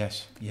after."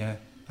 Yes, yeah.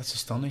 That's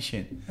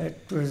astonishing.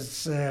 It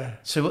was.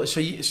 How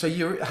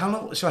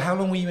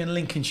long were you in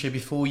Lincolnshire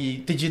before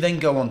did you then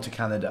go on to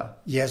Canada?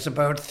 Yes,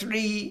 about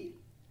 3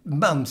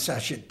 months, I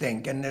should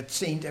think, and it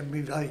seemed to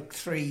be like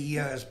 3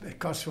 years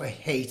because we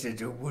hated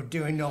it. We're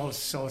doing all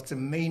sorts of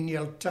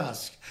menial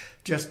tasks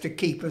just to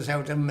keep us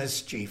out of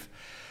mischief.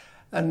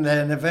 And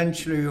then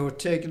eventually we were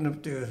taken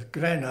up to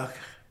Greenock,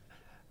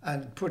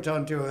 and put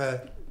onto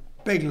a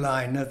big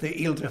liner,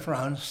 the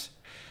Ile-de-France,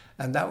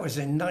 and that was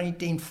in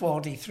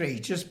 1943,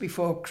 just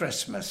before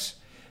Christmas,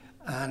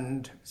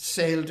 and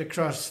sailed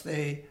across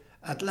the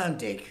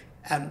Atlantic,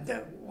 and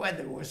the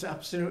weather was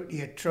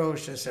absolutely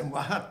atrocious, and we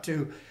had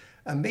to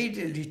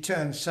immediately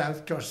turn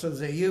south because of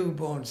the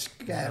U-boat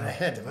scare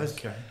ahead of us.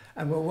 Okay.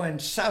 And we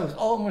went south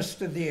almost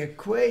to the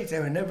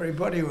equator, and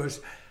everybody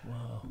was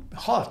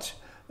hot.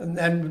 And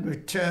then we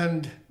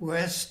turned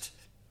west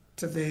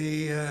to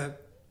the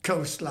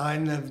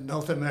coastline of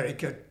North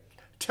America,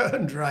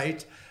 turned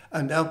right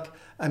and up,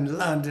 and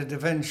landed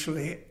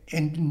eventually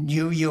in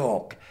New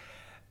York,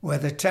 where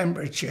the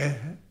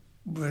temperature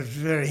was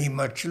very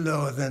much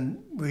lower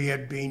than we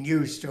had been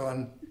used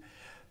to.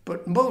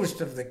 But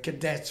most of the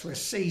cadets were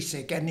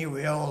seasick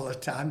anyway all the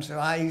time, so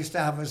I used to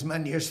have as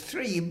many as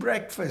 3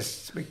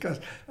 breakfasts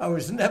because I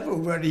was never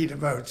worried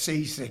about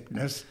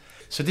seasickness.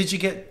 So did you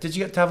get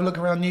to have a look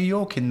around New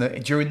York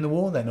during the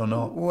war then, or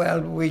not? Well,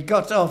 we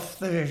got off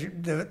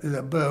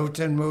the boat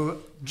and we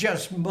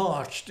just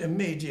marched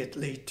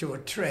immediately to a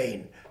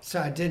train. So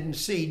I didn't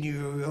see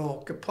New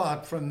York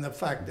apart from the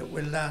fact that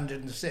we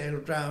landed and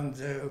sailed round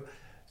the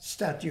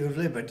Statue of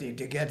Liberty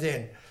to get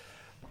in.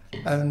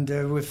 And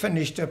we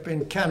finished up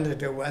in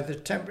Canada where the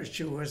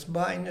temperature was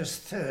minus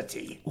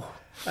 30.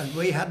 And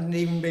we hadn't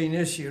even been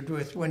issued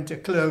with winter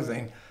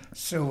clothing.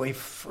 So we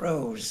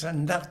froze.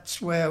 And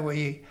that's where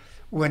we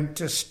went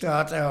to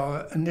start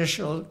our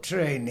initial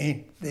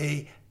training,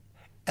 the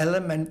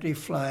Elementary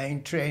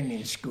Flying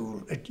Training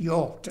School at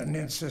Yorkton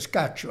in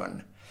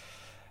Saskatchewan.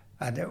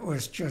 And it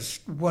was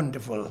just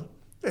wonderful.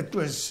 It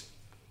was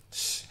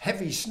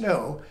heavy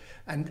snow,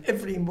 and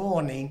every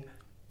morning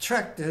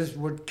tractors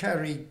would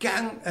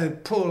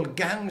pull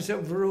gangs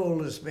of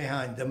rollers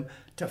behind them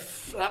to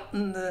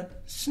flatten the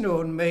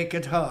snow and make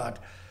it hard,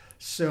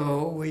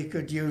 so we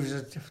could use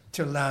it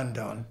to land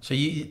on. So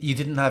you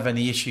didn't have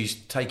any issues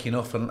taking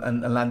off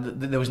and land?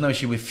 There was no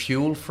issue with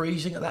fuel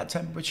freezing at that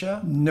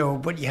temperature? No,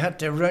 but you had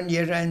to run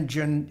your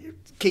engine,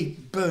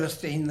 keep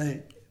bursting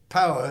the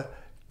power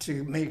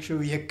to make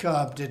sure your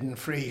carb didn't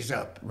freeze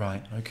up.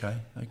 Right,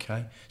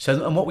 okay.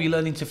 So, and what were you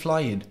learning to fly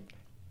in?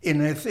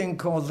 In a thing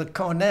called the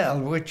Cornell,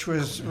 which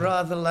was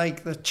rather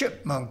like the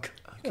Chipmunk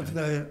of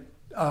the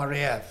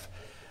RAF.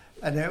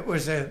 And it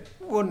was a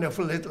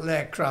wonderful little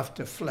aircraft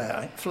to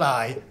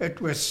fly.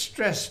 It was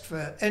stressed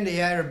for any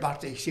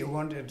aerobatics you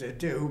wanted to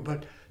do,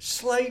 but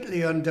slightly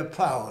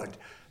underpowered.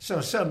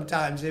 So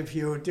sometimes if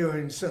you were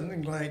doing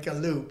something like a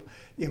loop,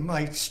 you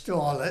might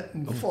stall it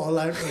and fall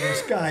out of the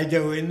sky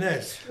doing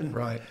this.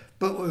 Right.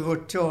 But we were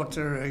taught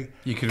to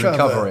You could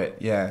recover it,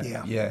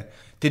 yeah.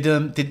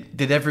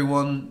 Did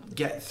everyone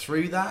get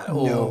through that?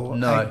 Or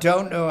no? I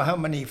don't know how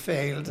many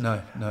failed.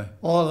 No.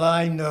 All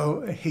I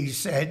know, he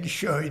said,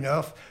 sure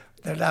enough,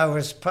 that I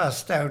was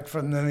passed out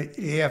from the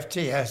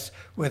EFTS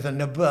with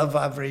an above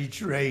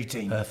average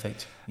rating.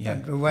 Perfect, yeah.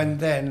 And we went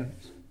then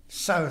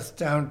south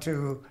down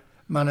to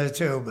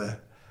Manitoba,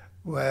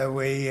 where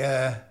we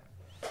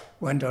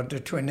went on to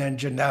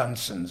twin-engine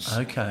Ansons.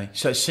 Okay,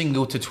 so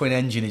single to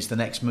twin-engine is the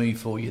next move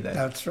for you then?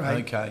 That's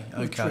right. Okay.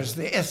 Which was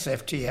the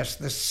SFTS,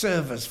 the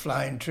Service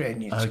Flying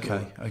Training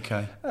School.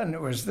 Okay. And it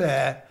was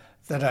there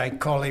that I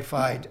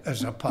qualified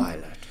as a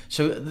pilot.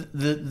 So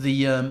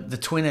the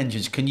twin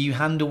engines, can you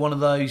handle one of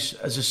those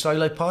as a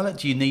solo pilot?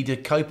 Do you need a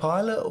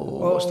co-pilot?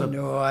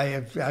 No,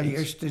 I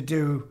used to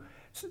do...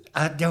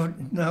 I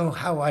don't know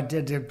how I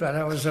did it, but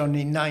I was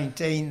only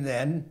 19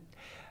 then.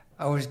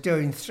 I was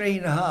doing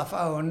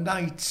 3.5-hour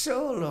night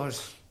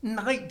solos.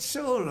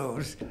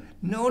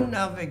 No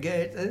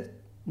navigator,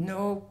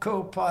 no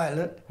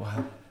co-pilot.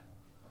 Wow.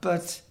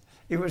 But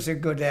it was a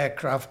good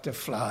aircraft to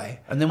fly.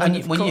 And then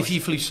if you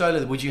flew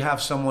solo, would you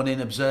have someone in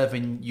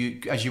observing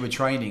you as you were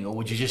training, or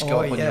would you just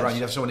go up on your own?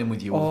 You'd have someone in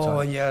with you all the time?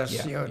 Oh,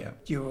 yes.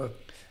 You were...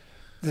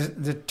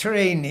 The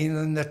training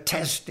and the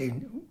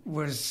testing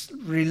was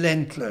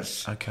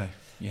relentless. Okay,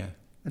 yeah.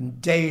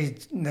 And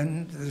the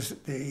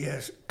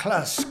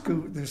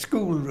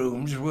school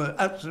rooms were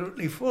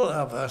absolutely full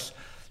of us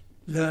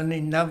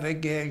learning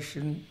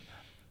navigation,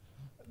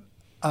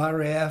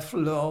 RAF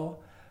law,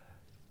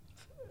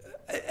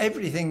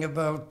 everything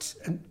about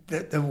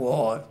the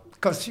war.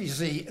 Because you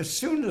see, as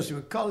soon as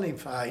we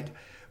qualified,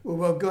 we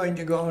were going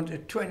to go on to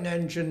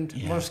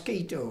twin-engined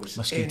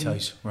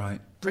Mosquitoes.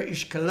 Right.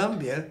 British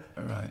Columbia,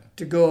 right,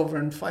 to go over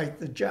and fight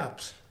the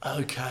Japs.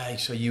 Okay,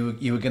 so you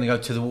were going to go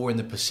to the war in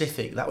the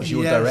Pacific. That was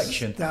your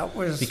direction. That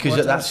was because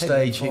at that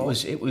stage it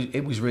was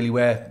really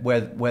where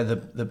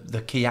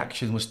the key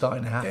action was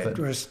starting to happen. It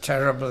was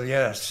terrible,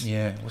 yes.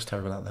 Yeah, it was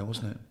terrible out there,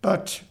 wasn't it?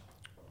 But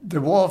the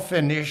war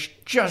finished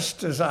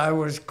just as I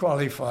was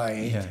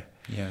qualifying.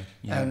 Yeah.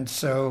 And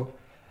so,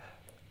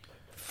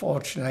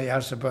 fortunately, I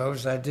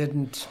suppose, I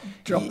didn't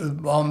drop the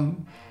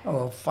bomb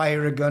or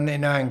fire a gun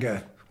in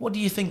anger. What do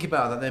you think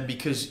about that then?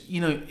 Because,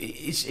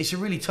 it's a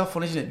really tough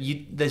one, isn't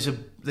it? There's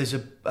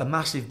a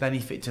massive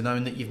benefit to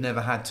knowing that you've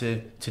never had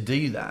to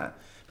do that.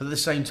 But at the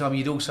same time,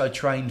 you'd also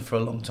trained for a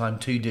long time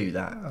to do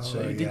that.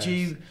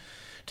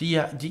 Did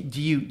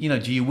Do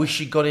you wish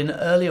you got in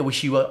earlier?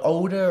 Wish you were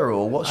older,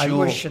 or what's I your?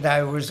 wish that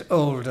I was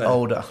older.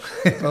 Older.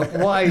 But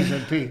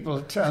wiser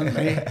people tell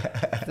me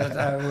that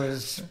I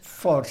was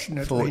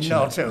fortunately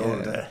not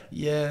older.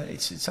 Yeah,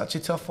 it's such a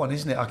tough one,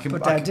 isn't it?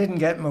 I didn't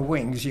get my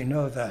wings, you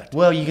know that.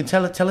 Well, you can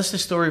tell us the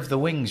story of the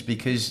wings,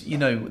 because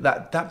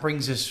that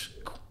brings us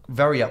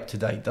very up to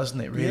date, doesn't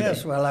it? Really.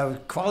 Yes. Well, I was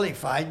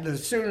qualified.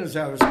 As soon as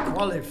I was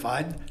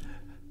qualified,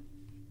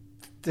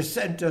 they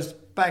sent us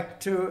back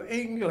to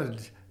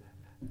England.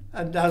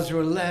 And as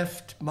we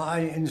left, my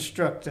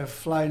instructor,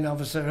 Flying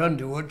Officer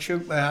Underwood,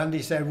 shook my hand.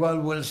 He said, "Well,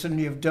 Wilson,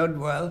 you've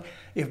done well.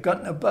 You've got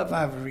an above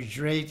average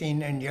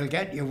rating and you'll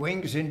get your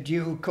wings in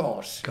due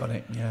course." Got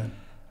it, yeah.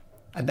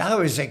 And I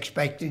was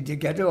expecting to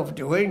get over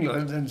to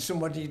England and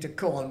somebody to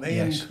call me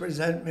and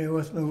present me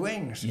with my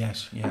wings.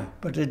 Yes, yeah.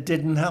 But it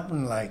didn't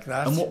happen like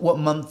that. And what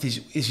month is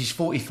he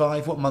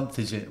 45? What month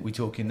is it we're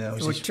talking now?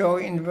 We're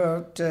talking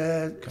about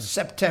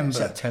September.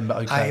 September,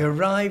 okay. I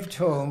arrived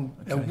home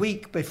a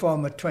week before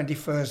my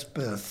 21st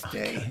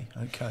birthday.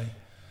 Okay.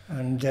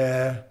 And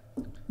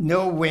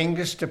no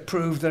wings to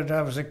prove that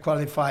I was a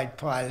qualified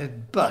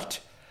pilot, but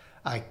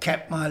I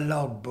kept my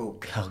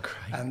logbook. Oh,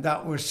 great. And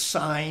that was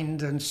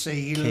signed and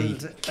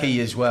sealed. Key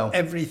as well.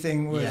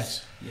 Everything was.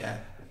 Yes, yeah.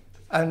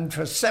 And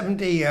for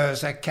 70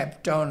 years, I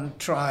kept on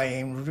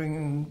trying,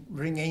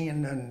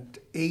 ringing and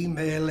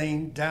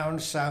emailing down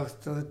south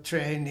to the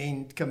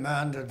training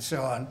command and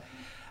so on.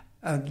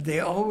 And they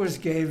always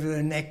gave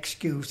an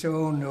excuse,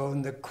 oh no,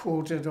 and they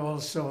quoted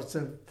all sorts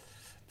of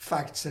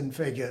facts and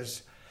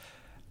figures.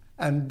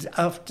 And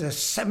after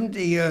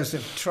 70 years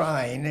of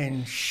trying,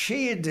 in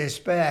sheer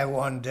despair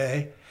one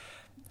day,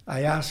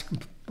 I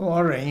asked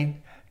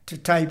Maureen to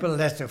type a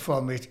letter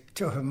for me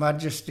to Her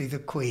Majesty the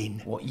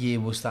Queen. What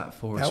year was that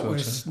for us? That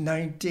was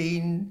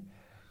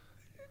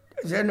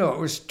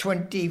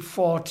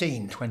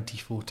 2014.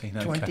 2014,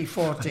 okay.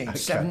 2014, okay.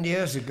 7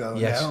 years ago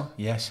now.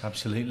 Yes,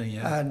 absolutely,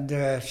 yeah.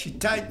 And she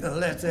typed the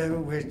letter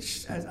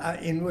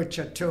in which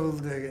I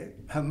told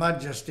Her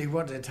Majesty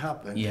what had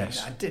happened.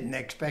 Yes. And I didn't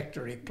expect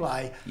a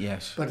reply.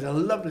 Yes. But a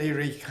lovely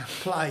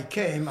reply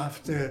came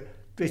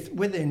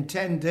within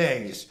 10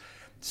 days,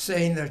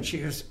 saying that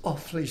she was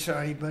awfully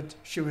sorry, but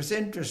she was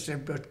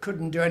interested, but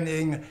couldn't do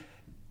anything,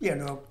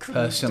 couldn't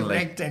personally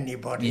direct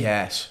anybody.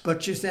 Yes.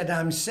 But she said,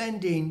 "I'm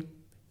sending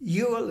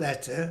your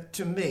letter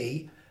to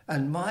me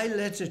and my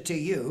letter to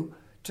you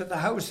to the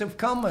House of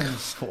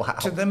Commons." Wow.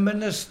 To the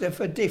Minister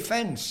for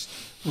Defence,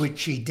 which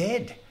she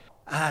did.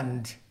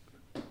 And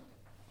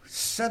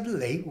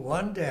suddenly,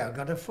 one day, I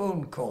got a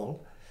phone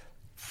call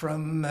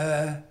from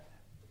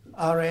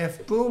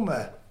RAF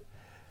Boomer,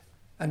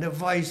 and a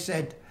voice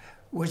said,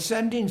 "We're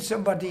sending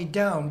somebody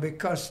down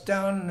because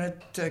down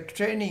at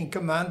Training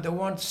Command they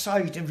want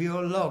sight of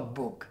your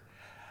logbook."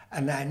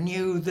 And I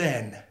knew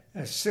then,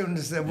 as soon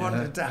as they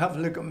wanted to have a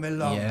look at my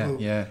logbook,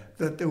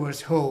 that there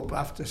was hope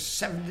after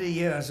 70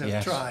 years of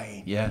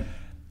trying. Yeah.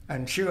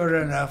 And sure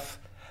enough,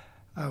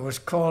 I was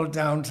called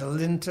down to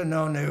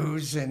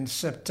Linton-on-Ouse in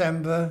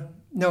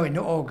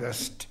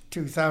August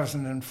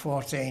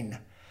 2014.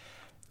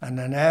 And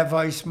an Air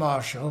Vice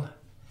Marshal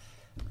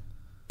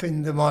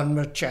pinned them on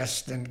my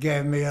chest and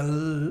gave me a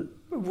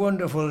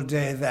wonderful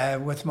day there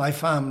with my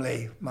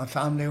family. My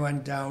family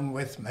went down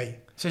with me.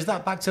 So is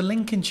that back to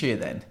Lincolnshire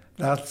then?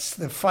 That's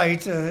the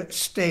fighter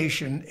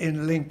station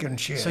in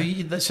Lincolnshire.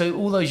 So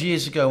all those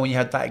years ago, when you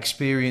had that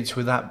experience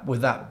with that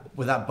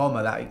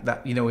bomber,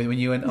 that when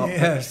you went up,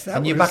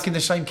 and you're back in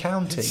the same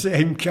county.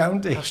 Same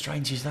county. How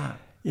strange is that?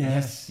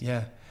 Yes.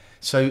 Yeah.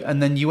 So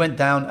and then you went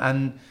down,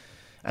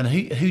 and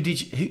who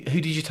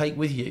did you take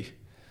with you?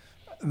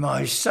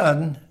 My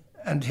son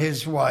and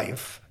his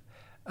wife,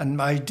 and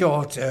my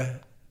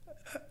daughter.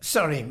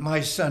 Sorry,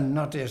 my son,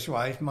 not his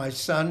wife. My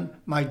son,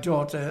 my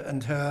daughter,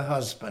 and her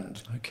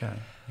husband. Okay.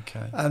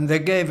 And they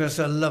gave us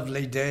a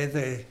lovely day.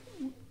 They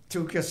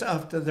took us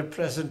after the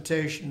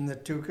presentation. They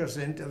took us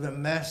into the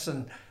mess,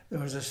 and there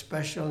was a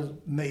special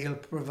meal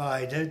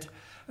provided.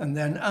 And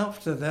then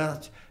after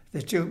that, they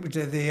took me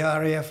to the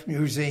RAF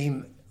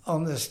museum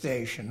on the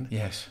station.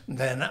 Yes. And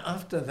then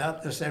after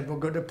that, they said, "We're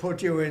going to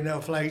put you in a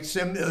flight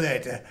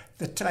simulator,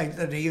 the type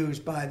that are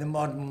used by the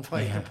modern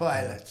fighter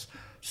pilots."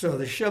 So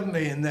they shoved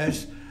me in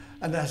this,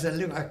 and I said,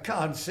 "Look, I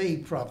can't see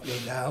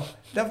properly now."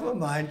 Never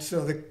mind.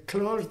 So they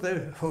closed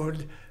the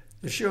hood,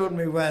 they showed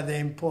me where the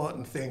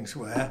important things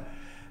were,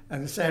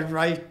 and they said,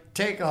 "Right,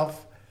 take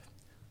off."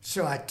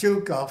 So I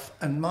took off,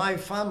 and my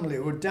family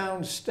were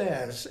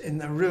downstairs in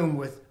the room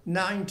with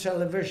 9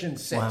 television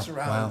sets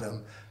around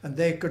them, and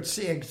they could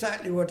see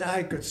exactly what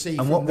I could see.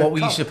 And what were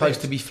you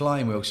supposed to be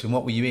flying, Wilson?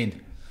 What were you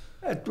in?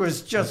 It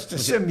was just a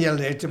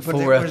simulator, but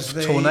it was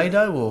the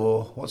Tornado,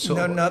 or what sort?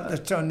 No, not the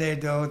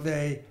Tornado,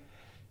 the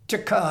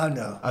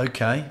Tucano.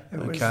 Okay. It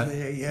was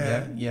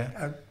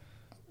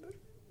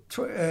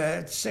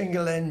the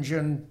single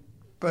engine,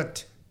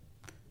 but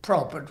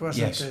prop. It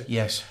wasn't.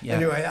 Yes.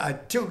 Anyway, I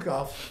took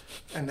off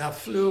and I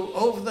flew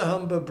over the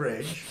Humber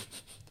Bridge,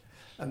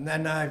 and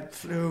then I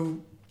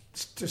flew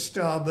to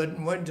starboard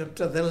and went up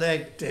to the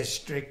Lake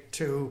District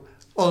to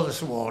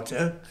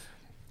Ullswater.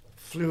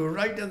 flew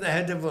right to the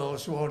head of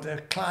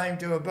Ullswater, climbed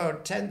to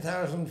about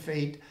 10,000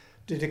 feet,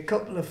 did a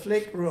couple of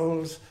flick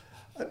rolls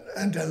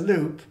and a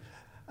loop,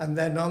 and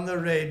then on the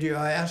radio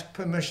I asked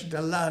permission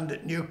to land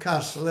at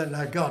Newcastle, and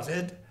I got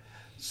it.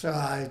 So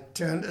I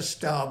turned to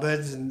starboard,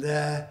 and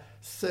there,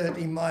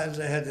 30 miles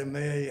ahead of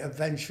me,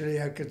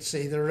 eventually I could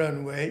see the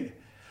runway.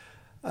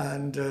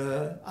 And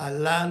I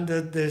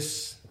landed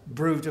this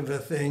brute of a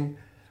thing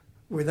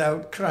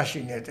without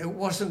crashing it. It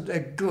wasn't a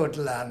good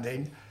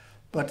landing,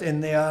 but in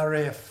the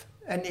RAF,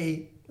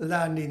 any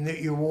landing that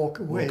you walk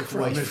away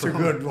from is a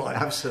good one.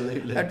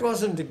 Absolutely. It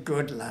wasn't a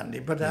good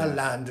landing, but I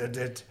landed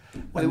it.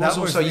 Well, it was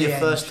also your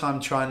first time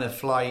trying to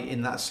fly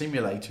in that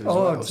simulator as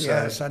well. So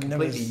yes,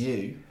 completely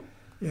new.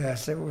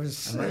 Yes, it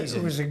was.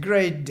 Amazing. It was a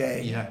great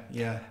day.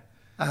 Yeah.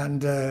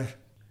 And it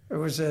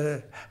was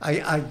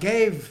I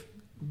gave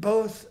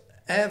both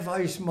Air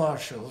Vice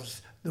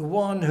Marshals, the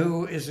one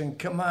who is in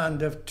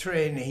command of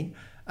training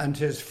and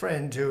his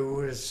friend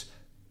who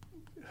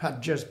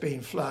had just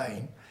been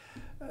flying,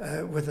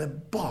 with a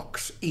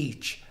box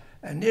each.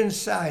 And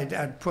inside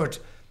I'd put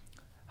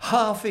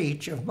half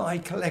each of my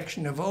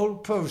collection of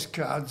old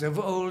postcards of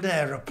old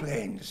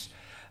aeroplanes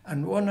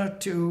and one or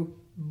two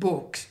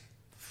books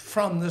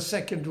from the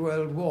Second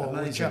World War,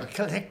 Amazing. which are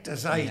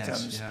collector's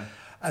items. Yeah.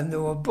 And they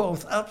were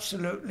both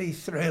absolutely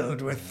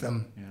thrilled with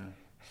them. Yeah.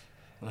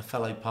 Well, a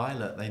fellow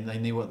pilot, they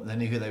knew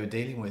who they were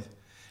dealing with.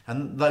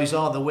 And those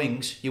are the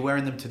wings. You're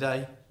wearing them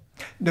today?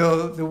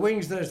 No, the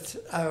wings that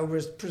I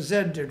was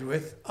presented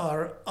with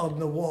are on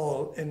the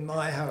wall in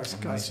my house,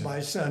 because my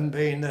son,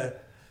 being the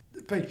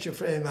picture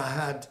frame I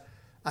had,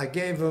 I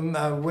gave him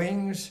my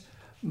wings,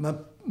 my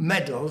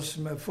medals,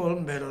 my full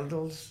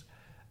medals,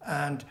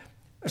 and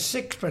a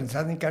sixpence.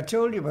 I think I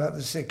told you about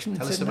the sixpence.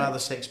 Tell us about the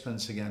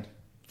sixpence again.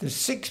 The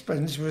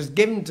sixpence was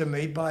given to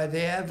me by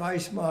the Air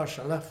Vice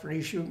Marshal after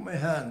he shook my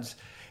hands.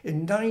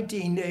 In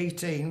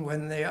 1918,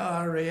 when the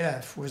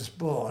RAF was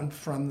born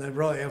from the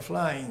Royal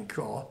Flying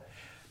Corps,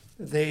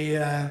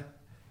 the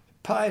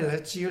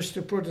pilots used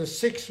to put a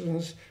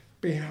sixpence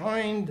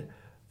behind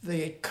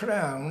the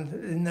crown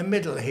in the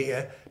middle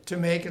here to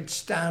make it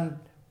stand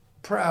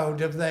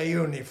proud of their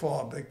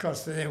uniform,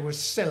 because there was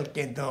silk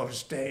in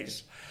those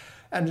days.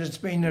 And it's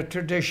been a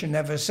tradition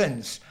ever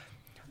since.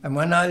 And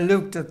when I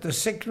looked at the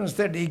sixpence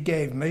that he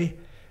gave me,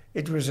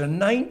 it was a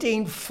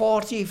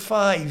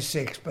 1945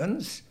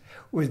 sixpence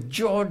with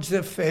George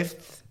the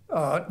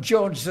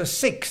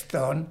Sixth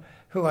on,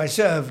 who I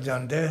served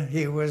under.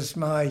 He was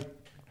my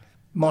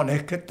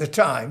monarch at the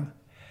time.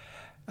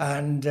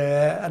 And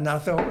I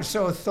thought it was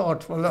so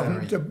thoughtful of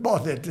him to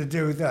bother to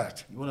do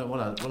that. What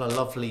a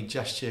lovely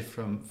gesture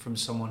from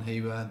someone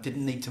who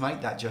didn't need to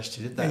make that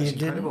gesture, did they? It's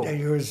incredible.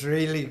 It was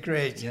really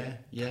great.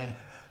 Yeah.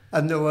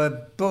 And they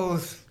were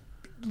both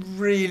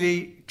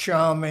really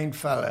charming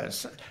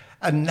fellas.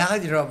 And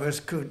neither of us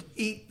could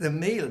eat the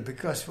meal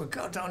because we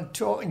got on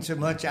talking so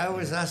much. I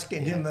was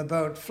asking him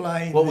about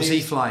flying. What was he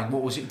flying?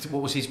 What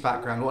was his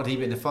background? What had he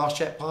been, a fast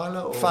jet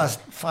pilot? Or? Fast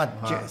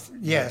jet,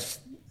 yes.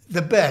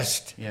 The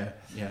best. Yeah.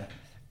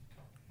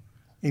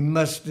 He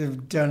must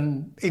have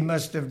done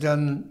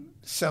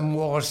some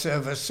war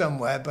service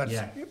somewhere, but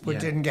we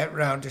didn't get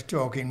round to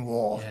talking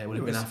war. Yeah, it would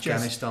have been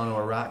Afghanistan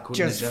or Iraq,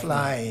 wouldn't just it? Just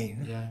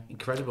flying. Yeah,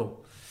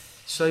 incredible.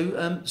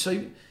 So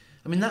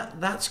I mean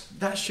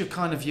that's your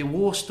kind of your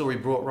war story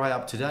brought right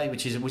up today,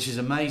 which is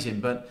amazing.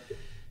 But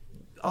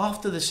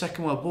after the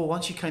Second World War,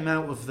 once you came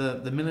out of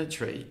the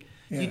military,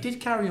 you did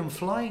carry on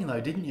flying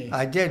though, didn't you?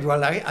 I did.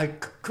 Well, I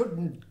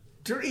couldn't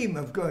dream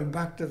of going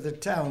back to the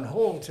town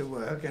hall to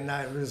work, and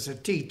I was a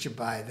teacher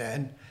by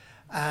then,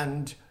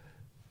 and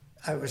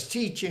I was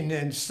teaching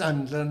in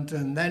Sunderland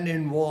and then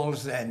in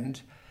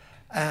Wallsend,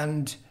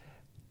 and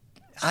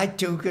I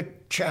took a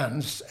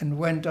chance and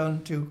went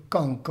on to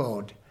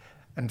Concorde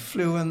and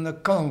flew in the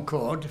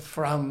Concorde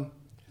from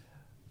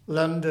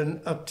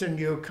London up to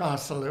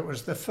Newcastle. It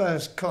was the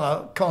first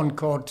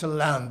Concorde to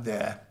land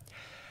there,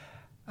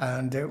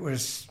 and it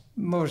was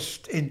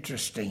most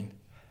interesting.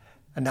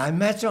 And I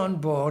met on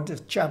board a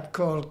chap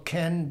called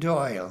Ken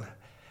Doyle,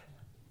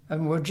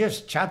 and we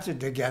just chatted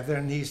together,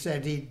 and he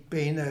said he'd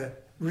been a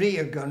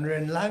rear gunner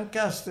in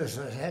Lancaster.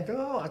 So I said,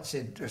 oh, that's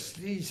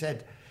interesting. He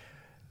said,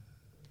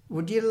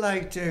 what do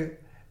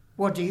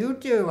you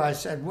do? I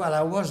said, well,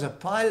 I was a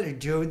pilot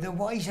during the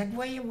war. He said,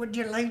 well, would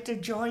you like to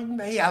join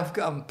me?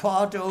 I'm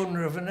part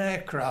owner of an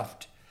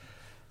aircraft.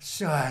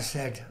 So I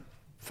said,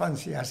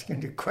 fancy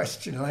asking a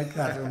question like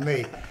that of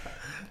me.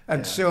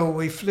 And so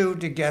we flew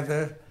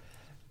together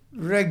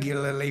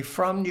regularly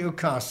from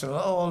Newcastle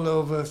all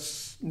over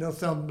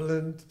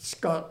Northumberland,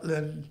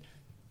 Scotland,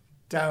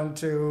 down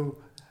to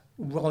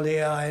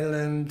Whalley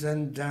Island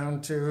and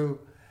down to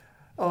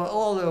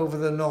all over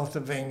the north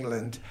of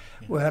England.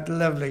 We had a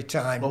lovely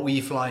time. What were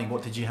you flying?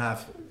 What did you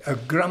have? A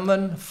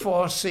Grumman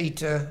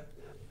 4-seater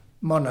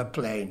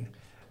monoplane.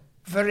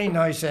 Very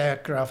nice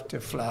aircraft to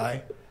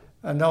fly,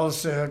 and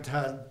also it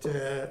had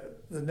the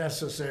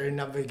necessary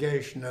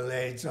navigational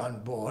aids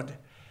on board.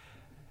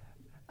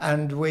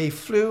 And we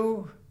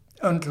flew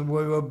until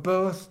we were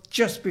both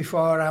just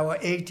before our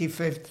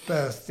 85th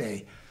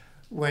birthday.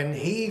 when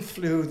he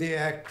flew the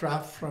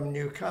aircraft from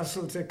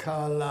Newcastle to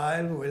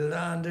Carlisle. We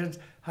landed,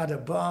 had a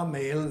bar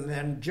meal, and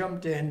then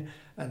jumped in,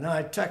 and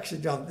I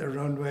taxied up the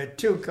runway,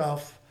 took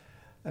off,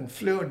 and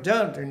flew it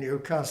down to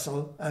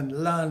Newcastle and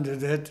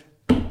landed it,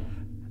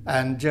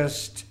 and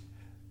just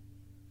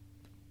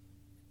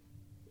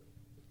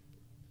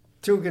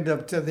took it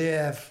up to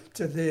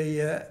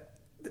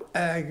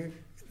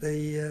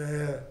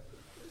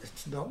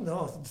it's not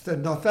North, it's the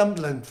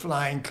Northumberland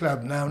Flying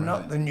Club now, right.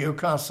 Not the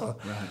Newcastle.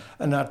 Right.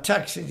 And I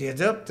taxied it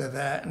up to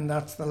there, and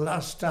that's the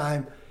last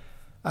time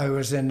I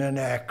was in an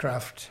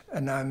aircraft,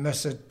 and I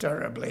miss it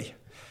terribly.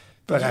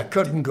 But I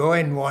couldn't go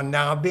in one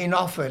now. I've been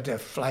offered a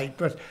flight,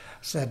 but I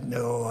said,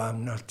 no,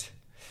 I'm not.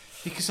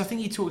 Because I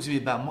think you talked to me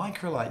about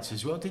microlights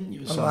as well, didn't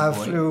you, at some point? I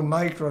flew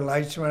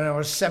microlights when I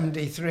was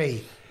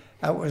 73.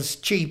 That was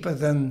cheaper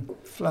than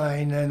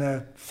flying in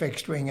a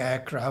fixed-wing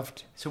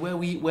aircraft. So where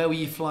were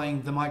you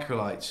flying the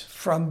microlights?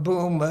 From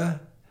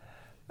Boomer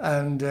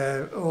and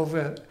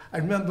over... I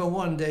remember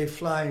one day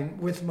flying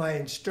with my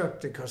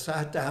instructor, because I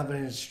had to have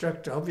an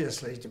instructor,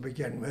 obviously, to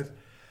begin with.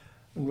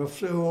 And we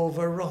flew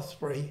over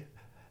Rothbury,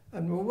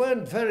 and we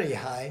weren't very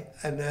high,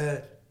 and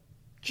a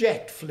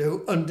jet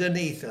flew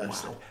underneath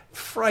us. Wow.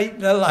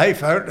 Frightened the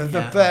life out of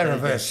the pair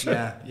of us.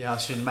 Yeah, I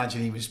should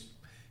imagine he was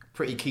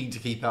pretty keen to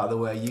keep out of the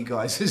way of you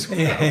guys as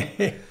well.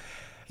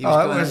 He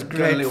was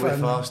going a little bit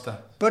faster.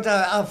 But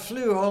I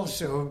flew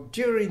also,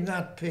 during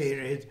that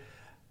period,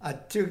 I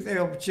took the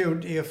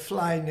opportunity of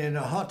flying in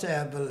a hot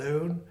air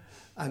balloon,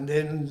 and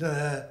in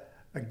a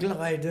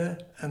glider,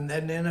 and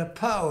then in a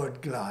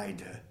powered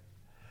glider.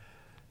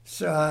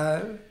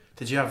 So...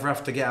 Did you ever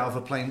have to get out of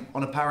a plane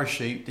on a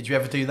parachute? Did you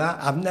ever do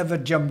that? I've never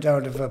jumped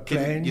out of a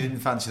plane. You didn't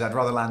fancy that,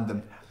 rather land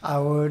them? I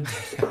would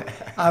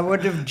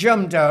have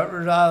jumped out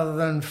rather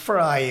than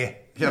fry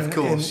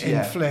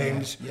in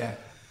flames. Yeah.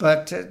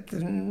 But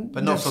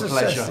not for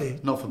pleasure.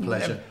 Not for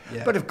pleasure.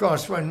 Yeah. But of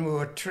course, when we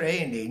were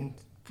training,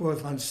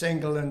 both on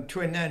single and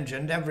twin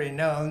engine, every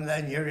now and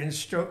then your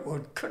instructor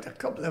would cut a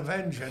couple of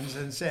engines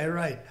and say,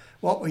 right,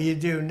 what will you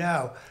do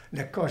now? And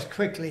of course,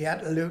 quickly you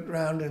had to look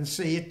round and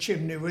see a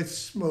chimney with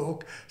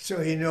smoke,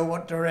 so you know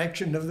what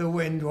direction of the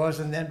wind was,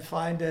 and then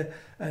find an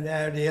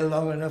area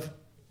long enough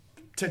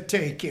to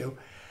take you.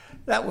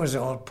 That was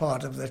all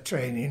part of the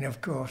training,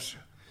 of course.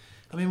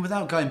 I mean,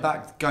 without going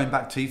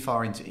back too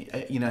far into,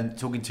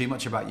 talking too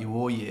much about your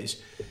war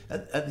years,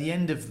 at the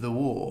end of the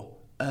war,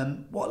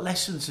 what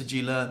lessons had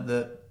you learned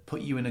that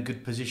put you in a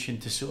good position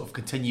to sort of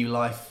continue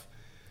life,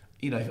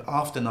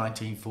 after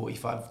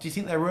 1945? Do you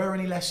think there were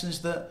any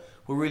lessons that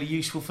were really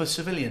useful for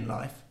civilian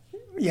life?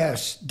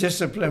 Yes,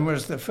 discipline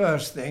was the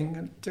first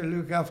thing, to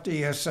look after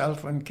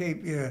yourself and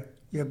keep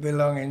your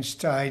belongings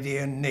tidy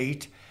and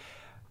neat.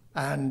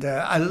 And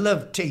I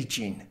love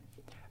teaching.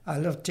 I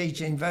love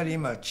teaching very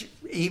much.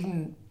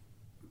 Even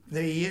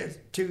the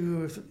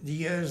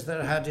years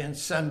that I had in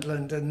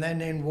Sunderland and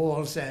then in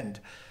Wallsend.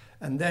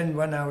 And then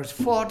when I was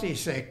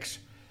 46,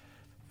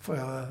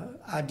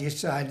 I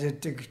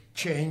decided to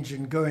change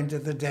and go into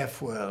the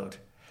deaf world.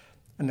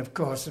 And of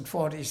course, at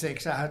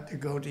 46, I had to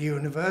go to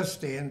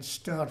university and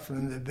start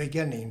from the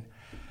beginning.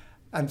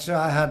 And so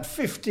I had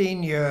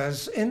 15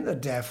 years in the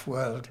deaf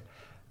world,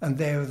 and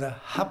they were the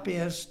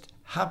happiest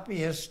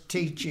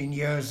teaching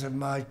years of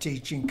my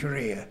teaching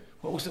career.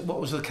 What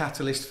was the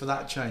catalyst for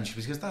that change?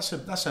 Because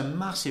that's a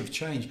massive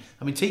change.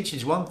 I mean,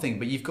 teaching's one thing,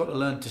 but you've got to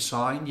learn to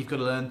sign. You've got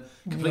to learn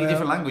a completely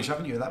different language,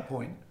 haven't you, at that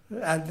point?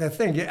 And the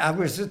thing, I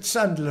was at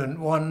Sunderland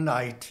one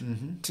night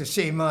to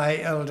see my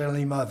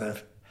elderly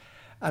mother,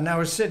 and I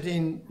was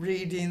sitting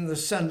reading the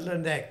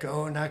Sunderland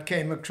Echo, and I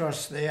came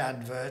across the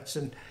adverts,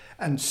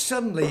 and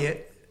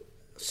suddenly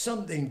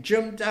something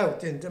jumped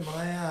out into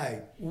my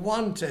eye.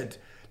 Wanted,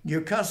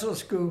 Newcastle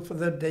School for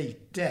the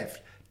Deaf,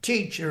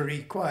 teacher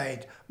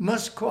required,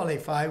 must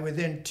qualify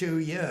within 2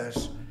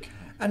 years. Okay.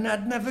 And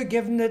I'd never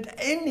given it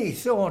any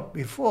thought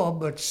before,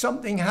 but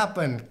something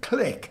happened,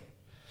 click.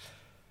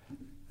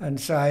 And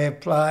so I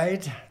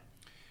applied,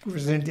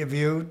 was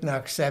interviewed and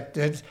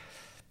accepted,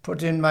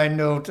 put in my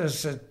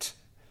notice at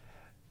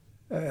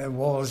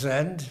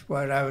Wallsend,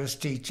 where I was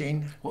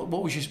teaching. What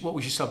was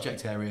your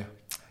subject area?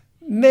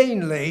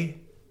 Mainly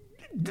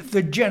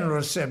the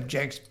general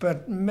subjects,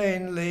 but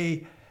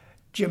mainly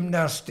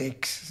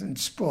gymnastics and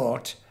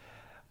sport,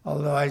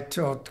 although I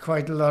taught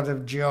quite a lot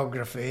of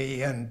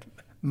geography and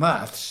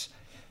maths.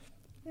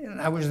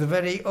 And I was the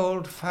very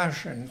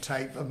old-fashioned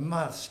type of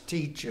maths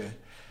teacher,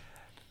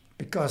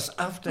 because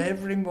after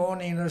every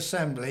morning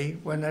assembly,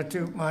 when I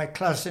took my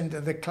class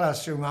into the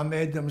classroom, I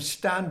made them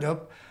stand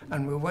up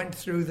and we went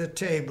through the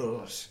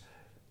tables,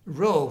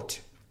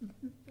 wrote,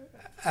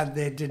 and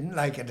they didn't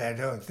like it, I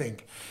don't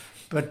think.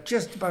 But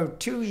just about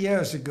 2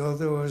 years ago,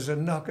 there was a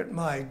knock at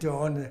my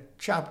door, and a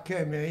chap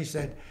came in and he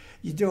said,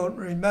 "You don't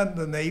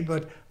remember me,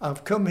 but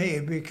I've come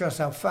here because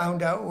I've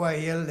found out where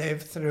you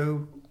live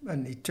through,"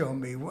 and he told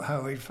me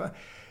how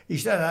he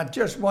said, "I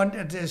just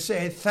wanted to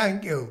say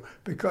thank you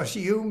because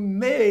you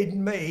made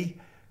me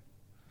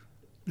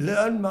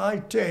learn my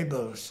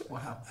tables.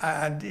 Wow.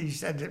 And he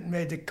said it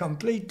made a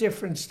complete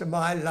difference to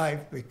my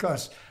life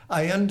because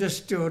I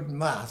understood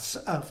maths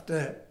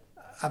after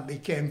I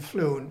became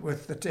fluent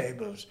with the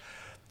tables.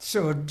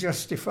 So it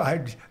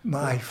justified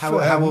my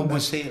How old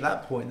was he at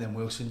that point then,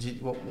 Wilson?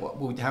 What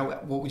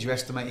would you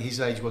estimate his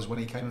age was when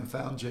he came and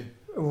found you?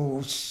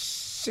 Oh,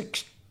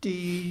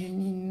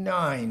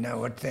 69, I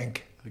would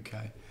think.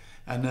 Okay.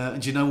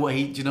 And do you know what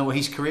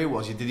his career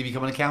was? Did he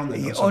become an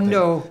accountant or something?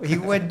 Oh no, he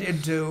went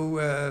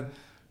into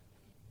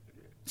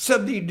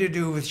something to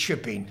do with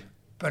shipping,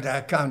 but I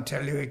can't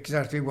tell you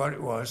exactly what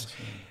it was.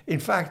 In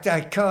fact,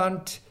 I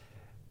can't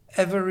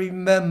ever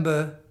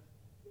remember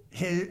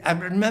I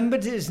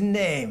remembered his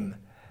name,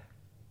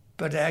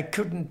 but I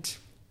couldn't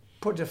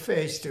put a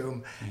face to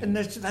him. Yeah. And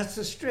that's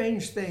the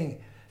strange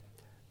thing.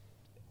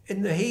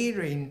 In the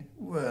hearing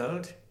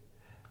world,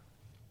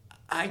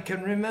 I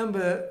can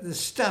remember the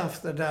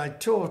staff that I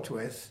taught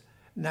with,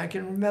 and I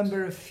can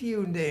remember a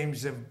few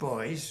names of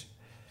boys.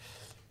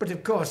 But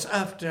of course,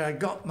 after I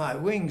got my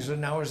wings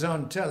and I was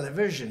on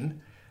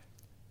television,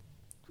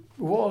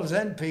 Wall's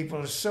End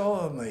people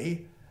saw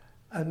me,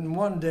 and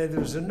one day there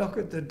was a knock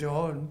at the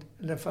door, and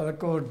a fellow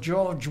called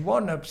George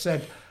One-Up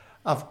said,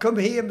 "I've come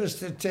here,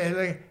 Mr.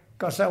 Taylor,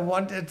 because I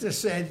wanted to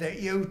say that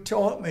you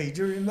taught me.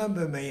 Do you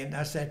remember me?" And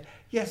I said,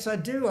 "Yes, I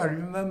do. I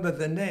remember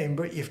the name,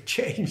 but you've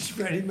changed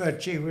very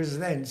much." He was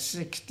then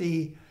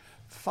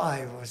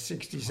 65 or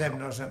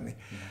 67 or something.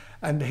 Yeah.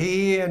 And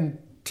he and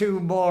two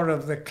more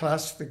of the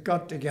class that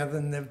got together,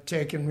 and they've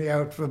taken me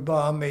out for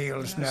bar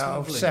meals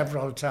now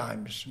several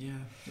times. Yeah,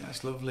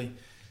 that's lovely.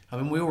 I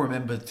mean, we all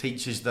remember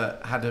teachers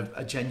that had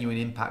a genuine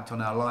impact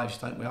on our lives,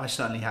 don't we? I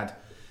certainly had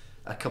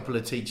a couple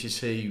of teachers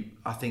who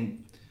I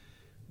think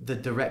the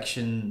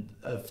direction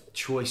of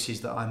choices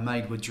that I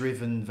made were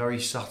driven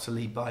very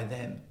subtly by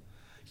them,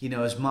 you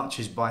know, as much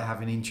as by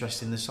having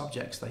interest in the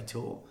subjects they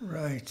taught.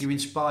 Right. You're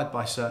inspired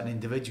by certain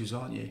individuals,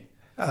 aren't you?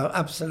 Oh,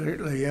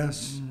 absolutely,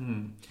 yes.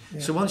 Mm.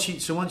 Yeah. So once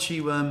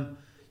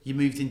you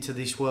moved into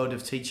this world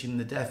of teaching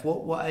the deaf,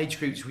 what age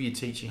groups were you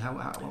teaching? How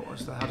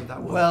did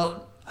that work?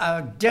 Well,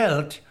 I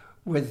dealt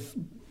with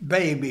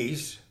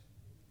babies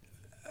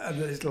and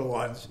little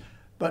ones,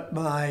 but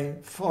my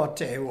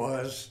forte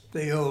was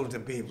the older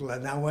people.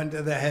 And I went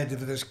to the head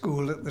of the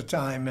school at the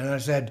time and I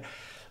said,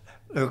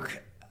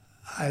 "Look,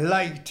 I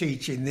like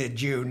teaching the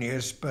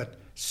juniors, but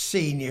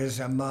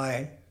seniors are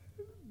my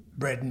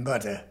bread and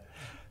butter."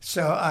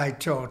 So I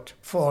taught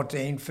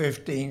 14,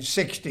 15,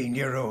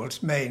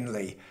 16-year-olds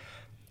mainly.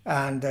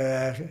 And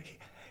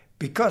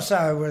because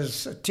I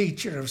was a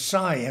teacher of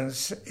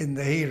science in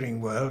the hearing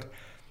world,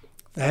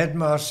 the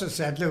headmaster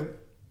said, "Look,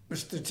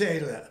 Mr.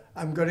 Taylor,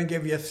 I'm going to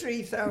give you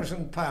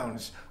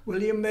 £3,000.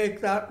 Will you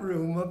make that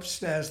room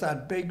upstairs,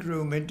 that big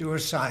room, into a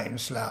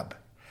science lab?"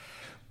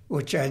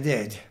 Which I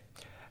did.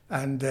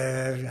 And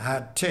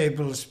had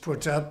tables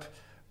put up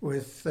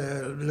with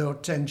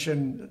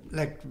low-tension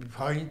electric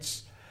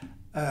points,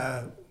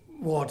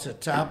 water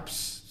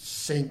taps,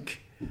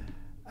 sink,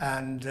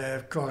 and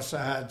of course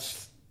I had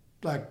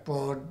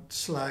blackboard,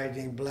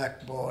 sliding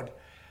blackboard.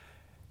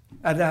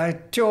 And I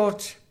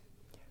taught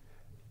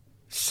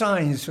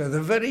science for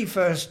the very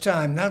first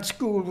time. That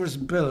school was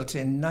built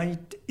in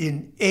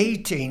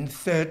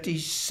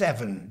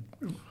 1837,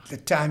 the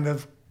time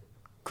of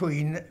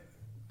Queen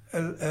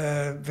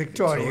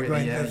Victoria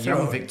going to the throne.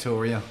 Young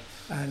Victoria.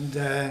 And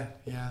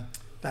that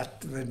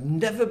had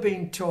never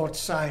been taught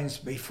science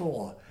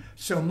before.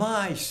 So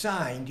my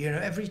sign, you know,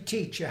 every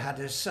teacher had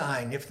a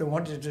sign. If they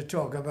wanted to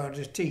talk about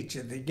a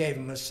teacher, they gave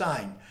them a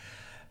sign.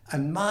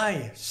 And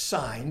my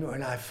sign,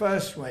 when I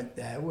first went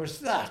there, was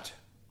that.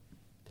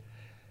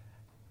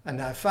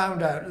 And I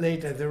found out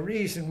later the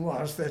reason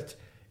was that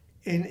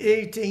in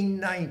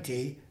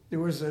 1890, there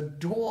was a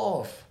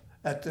dwarf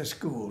at the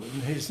school,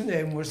 and his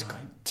name was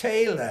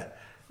Taylor,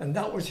 and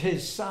that was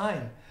his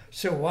sign.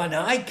 So when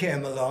I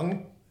came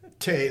along,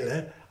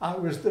 Taylor, I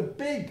was the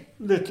big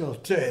little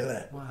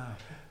Taylor. Wow.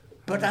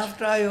 But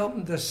after I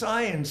opened the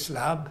science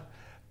lab,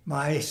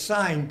 my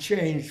sign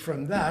changed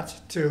from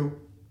that to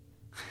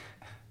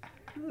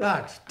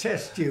that,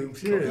 test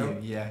tubes, you know.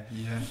 Yeah.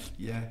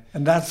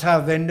 And that's how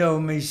they know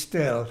me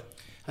still.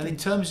 And in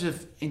terms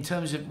of,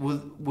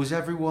 was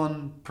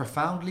everyone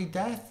profoundly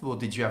deaf, or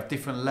did you have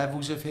different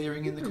levels of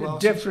hearing in the class?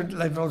 Different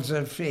levels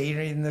of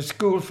hearing. In the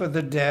school for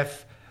the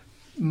deaf,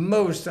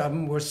 most of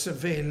them were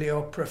severely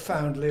or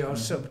profoundly or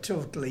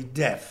subtotally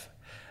deaf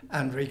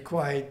and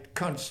required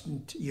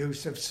constant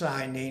use of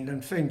signing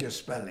and finger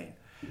spelling.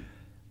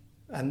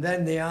 And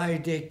then the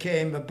idea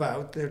came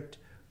about that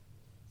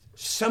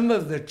some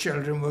of the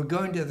children were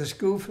going to the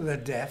school for the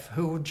deaf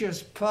who were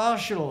just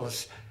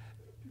partials,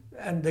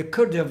 and they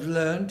could have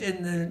learned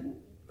in the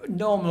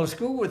normal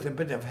school with a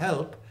bit of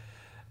help.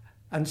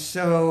 And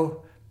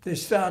so they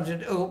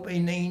started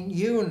opening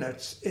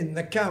units in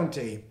the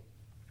county.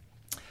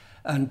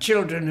 And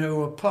children who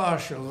were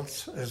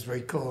partials, as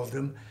we called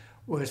them,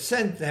 were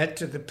sent there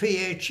to the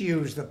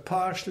PHUs, the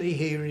partially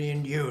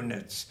hearing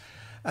units.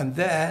 And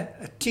there,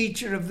 a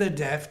teacher of the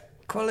deaf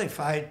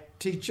qualified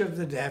teacher of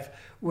the deaf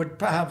would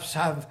perhaps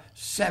have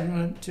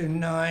 7 to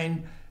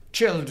 9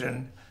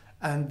 children,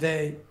 and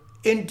they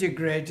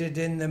integrated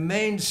in the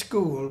main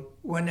school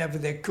whenever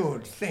they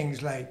could,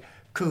 things like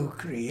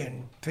cookery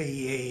and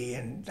PE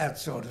and that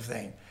sort of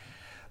thing.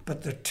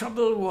 But the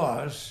trouble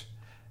was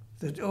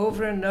that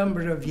over a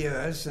number of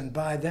years, and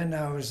by then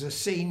I was a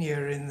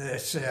senior in the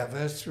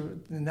service,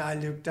 and I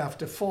looked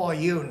after 4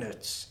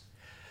 units,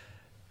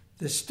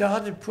 they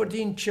started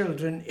putting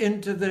children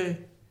into the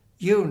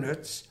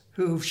units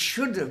who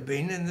should have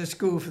been in the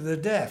school for the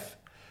deaf.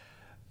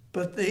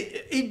 But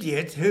the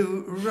idiot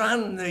who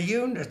ran the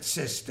unit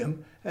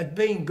system had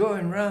been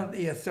going round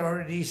the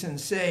authorities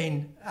and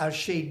saying, as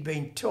she'd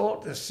been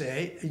taught to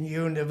say in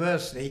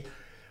university,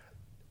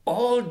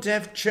 all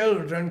deaf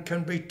children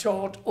can be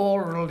taught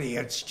orally.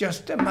 It's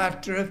just a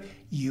matter of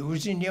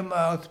using your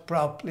mouth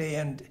properly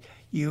and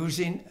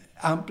using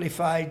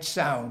amplified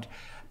sound.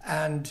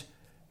 And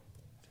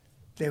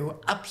they were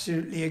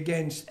absolutely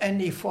against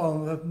any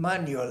form of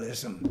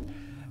manualism.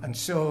 And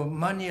so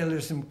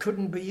manualism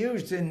couldn't be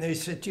used in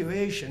this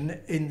situation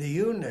in the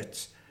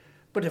units.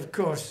 But of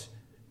course,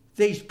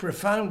 these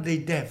profoundly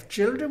deaf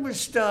children were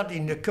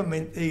starting to come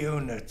into the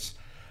units.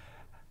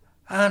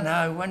 And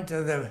I went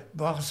to the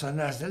boss and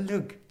I said,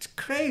 look, it's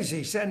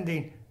crazy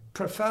sending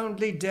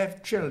profoundly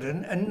deaf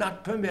children and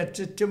not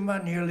permitted to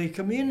manually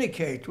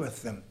communicate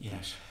with them.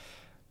 Yes.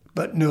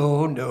 But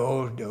no,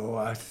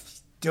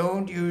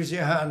 don't use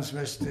your hands,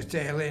 Mr.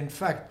 Taylor. In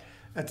fact,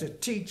 at a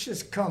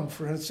teachers'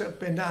 conference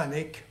up in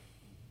Alnwick,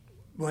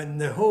 when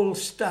the whole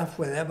staff,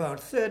 with about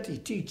 30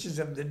 teachers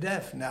of the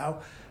deaf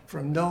now,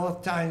 from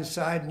North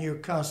Tyneside,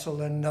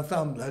 Newcastle and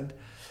Northumberland,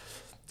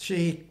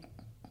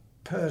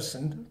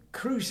 person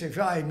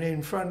crucified me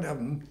in front of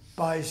them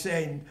by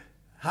saying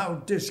how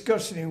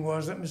disgusting it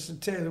was that Mr.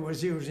 Taylor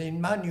was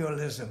using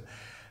manualism.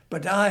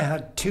 But I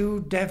had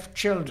 2 deaf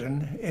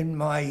children in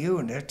my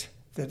unit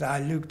that I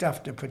looked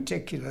after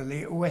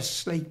particularly at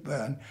West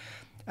Sleekburn,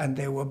 and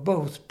they were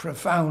both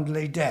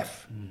profoundly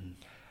deaf. Mm.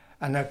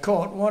 And I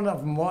caught one of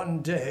them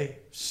one day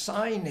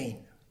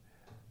signing.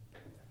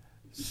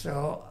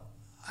 So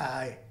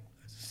I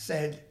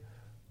said,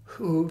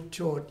 who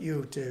taught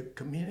you to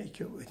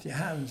communicate with your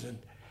hands?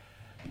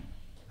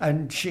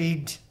 And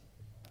she'd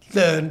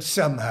learned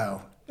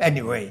somehow.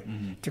 Anyway,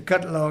 to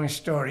cut a long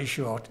story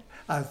short,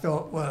 I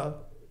thought,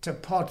 well, to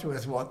pot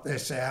with what they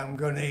say, I'm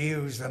going to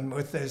use them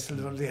with this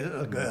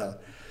little girl.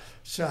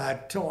 So I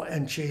taught,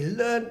 and she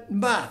learned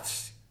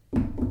maths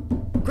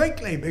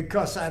quickly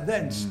because I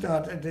then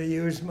started to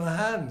use my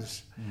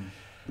hands.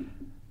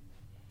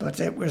 But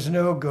it was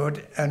no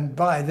good, and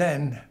by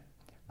then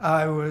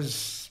I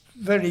was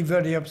very,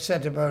 very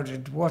upset about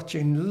it,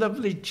 watching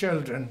lovely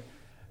children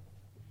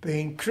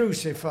being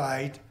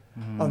crucified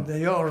on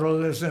the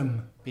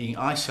oralism. Being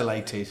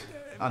isolated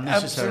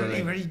unnecessarily.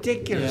 Absolutely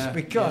ridiculous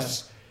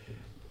because...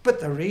 But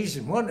the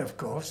reason, of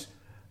course,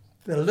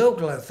 the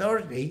local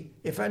authority,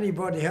 if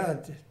anybody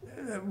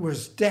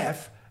was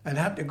deaf and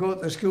had to go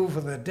to the school for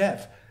the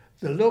deaf,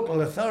 the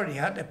local authority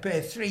had to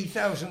pay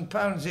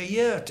 £3,000 a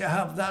year to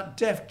have that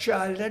deaf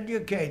child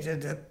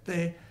educated at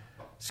the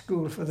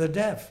school for the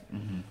deaf.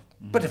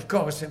 But of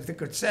course, if they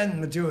could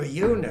send them to a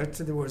unit,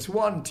 there was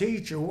 1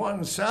 teacher,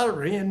 1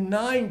 salary, and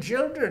 9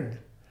 children.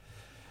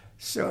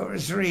 So it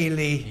was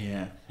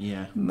really,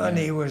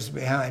 money was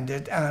behind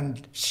it,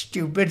 and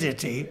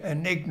stupidity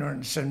and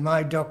ignorance. And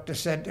my doctor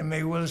said to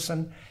me,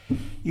 Wilson,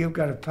 you've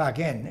got to pack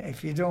in.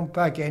 If you don't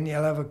pack in,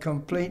 you'll have a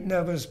complete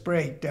nervous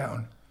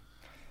breakdown.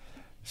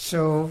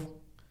 So,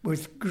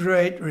 with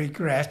great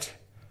regret,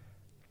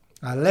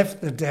 I left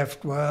the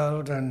deaf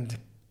world and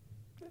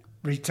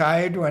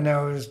retired when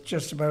I was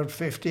just about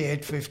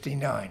 58,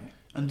 59.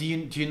 And do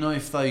you know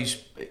if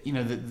those,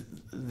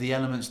 the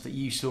elements that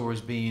you saw as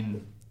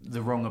being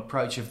the wrong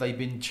approach, have they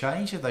been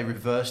changed? Have they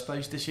reversed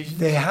those decisions?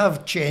 They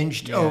have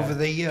changed over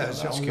the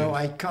years, although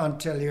I can't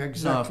tell you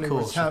exactly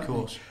what's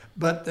happening.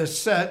 But there's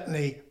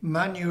certainly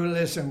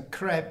manualism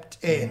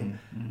crept in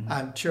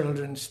and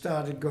children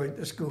started going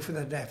to school for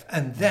the deaf.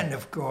 And then,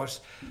 of course,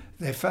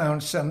 they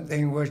found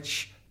something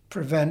which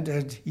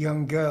prevented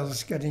young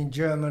girls getting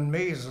German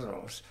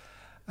measles.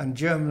 And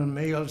German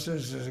measles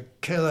is a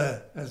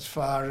killer as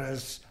far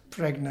as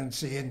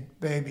pregnancy and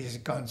babies are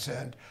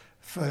concerned,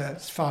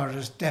 as far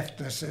as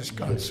deafness is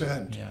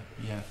concerned.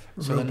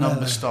 So the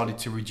numbers started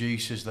to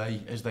reduce as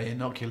they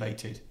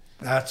inoculated.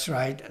 That's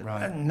right.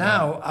 And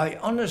now I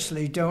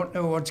honestly don't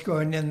know what's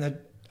going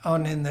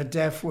on in the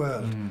deaf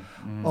world.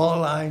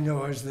 All I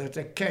know is that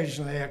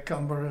occasionally I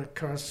come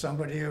across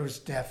somebody who's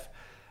deaf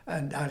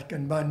and I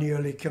can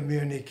manually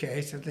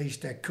communicate, at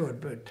least I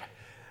could. But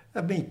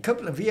I mean, a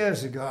couple of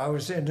years ago I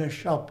was in a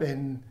shop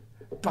in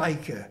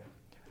Byker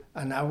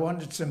and I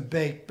wanted some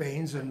baked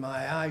beans and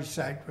my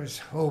eyesight was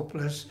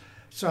hopeless.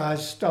 So I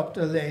stopped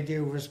a lady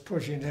who was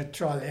pushing a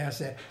trolley. I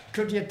said,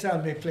 could you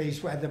tell me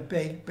please where the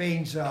baked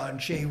beans are?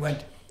 And she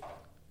went,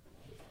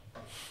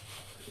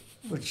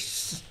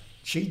 which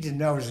she didn't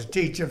know I was a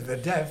teacher of the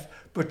deaf,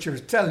 but she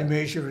was telling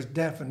me she was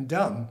deaf and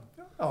dumb.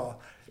 Oh,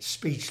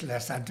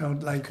 speechless. I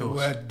don't like the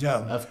word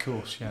dumb. Of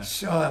course, yeah.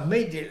 So I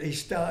immediately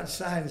started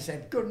signing and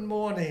said, "Good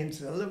morning,"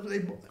 it's a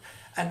lovely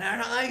and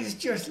her eyes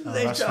just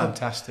lit that's up.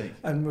 Fantastic.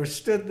 And we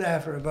stood there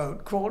for about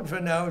a quarter of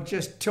an hour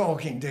just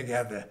talking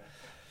together.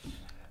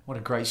 What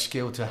a great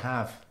skill to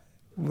have.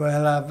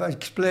 Well, I've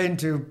explained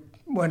to,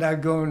 when I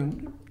go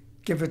and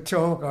give a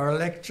talk or a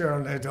lecture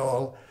on it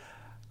all,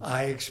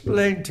 I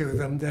explain to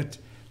them that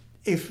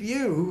if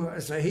you,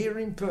 as a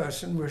hearing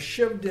person, were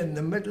shoved in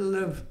the middle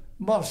of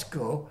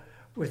Moscow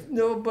with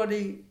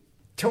nobody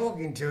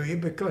talking to you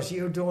because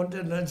you don't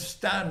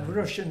understand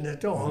Russian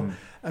at all,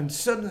 and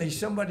suddenly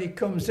somebody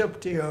comes up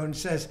to you and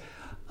says,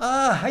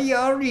 "Ah, are you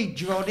all right,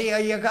 Jody? Are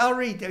you all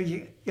right?"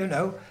 You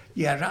know,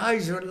 your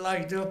eyes would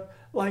light up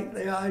like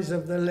the eyes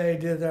of the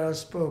lady that I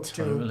spoke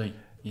to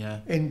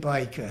in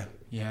Biker.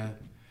 Yeah.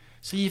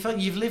 So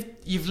you've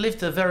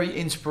lived a very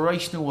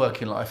inspirational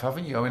working life,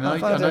 haven't you? I mean,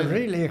 I've had a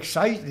really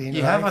exciting life.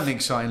 You have had an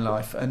exciting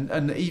life,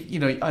 and you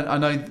know, I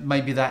know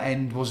maybe that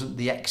end wasn't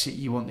the exit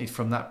you wanted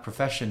from that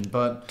profession,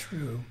 but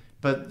true.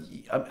 But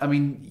I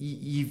mean,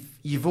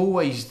 you've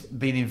always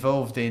been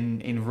involved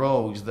in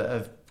roles that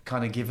have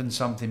kind of given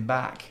something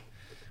back,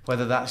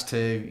 whether that's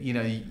to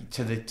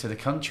the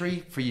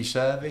country for your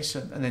service,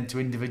 and then to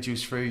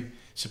individuals through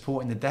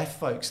supporting the deaf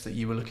folks that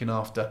you were looking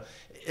after.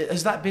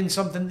 Has that been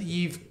something that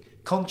you've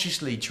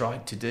consciously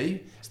tried to do?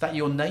 Is that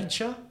your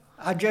nature?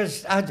 I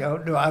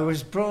don't know. I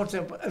was brought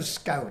up a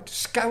scout.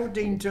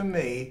 Scouting to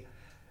me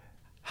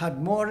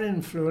had more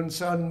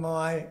influence on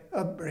my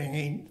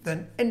upbringing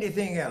than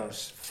anything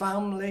else.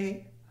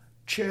 Family,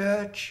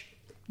 church,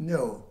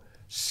 no.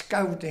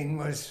 Scouting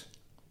was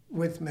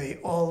with me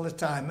all the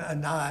time,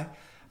 and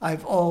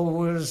I've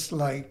always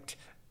liked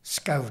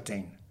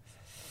scouting.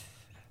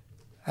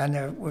 And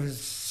it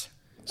was...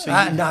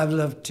 and I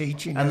love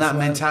teaching. And that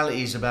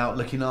mentality is about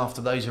looking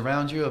after those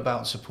around you,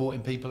 about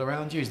supporting people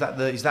around you. Is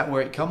that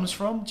where it comes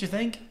from, do you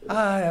think?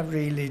 I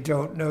really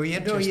don't know. You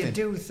know, you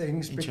do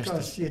things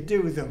because you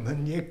do them,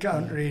 and you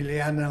can't really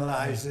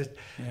analyse it.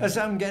 Yeah. As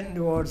I'm getting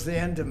towards the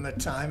end of my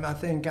time, I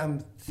think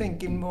I'm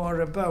thinking more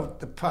about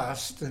the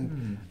past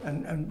and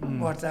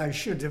what I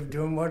should have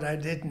done, what I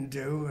didn't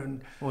do.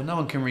 And well, no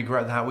one can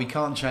regret that. We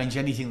can't change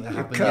anything that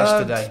happened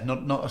yesterday,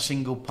 not a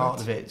single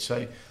part of it.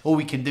 So all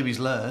we can do is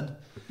learn.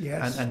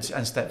 Yes.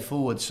 And step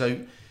forward. So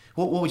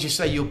what would you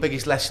say your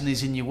biggest lesson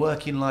is in your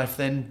working life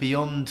then,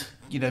 beyond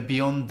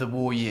the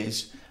war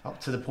years up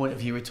to the point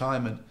of your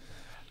retirement?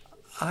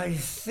 I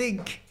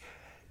think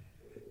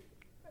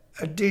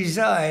a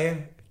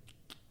desire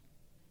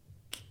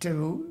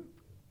to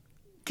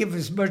give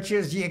as much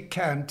as you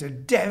can to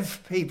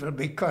deaf people,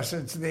 because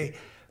it's the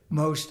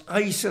most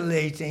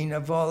isolating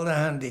of all the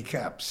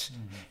handicaps.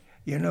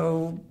 You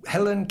know,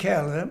 Helen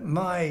Keller,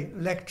 my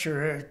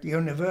lecturer at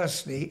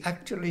university,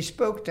 actually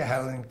spoke to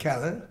Helen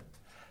Keller,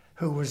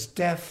 who was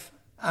deaf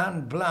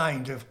and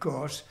blind, of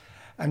course,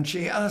 and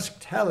she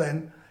asked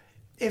Helen,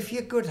 if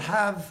you could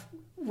have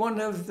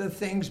one of the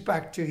things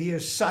back to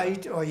your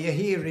sight or your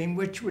hearing,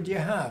 which would you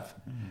have?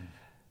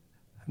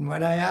 And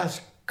when I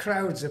asked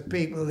crowds of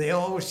people, they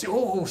always say,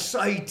 "Oh,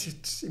 sight,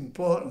 it's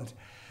important."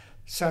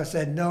 So I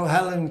said, no,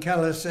 Helen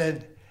Keller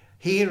said,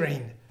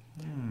 hearing.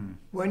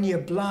 When you're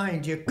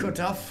blind, you're cut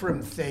off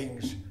from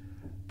things.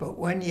 But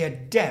when you're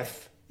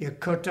deaf, you're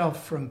cut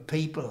off from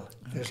people.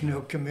 There's no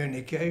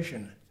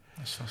communication.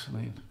 That's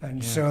fascinating.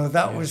 And so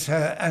that was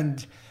her.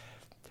 And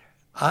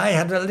I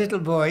had a little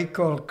boy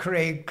called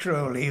Craig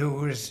Crowley who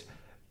was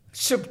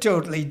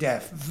subtotally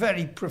deaf,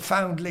 very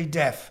profoundly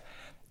deaf.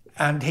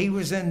 And he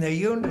was in the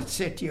unit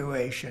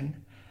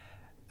situation,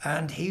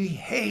 and he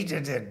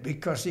hated it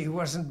because he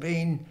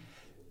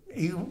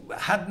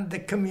hadn't the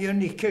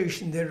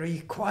communication they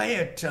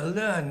required to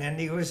learn, and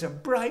he was a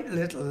bright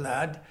little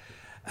lad,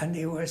 and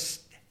he was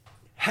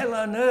hell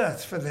on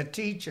earth for the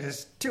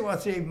teachers. 2 or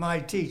 3 of my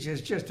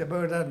teachers just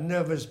about had a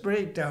nervous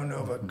breakdown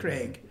over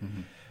Craig.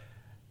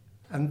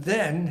 And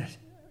then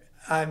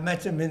I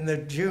met him in the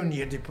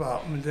junior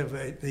department of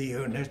the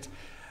unit,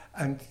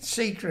 and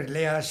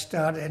secretly I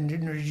started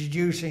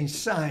introducing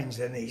signs,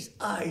 and his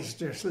eyes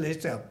just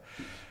lit up.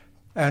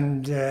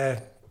 And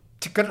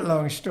to cut a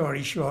long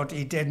story short,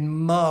 he did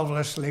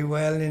marvellously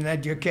well in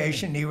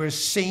education. He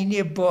was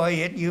senior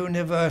boy at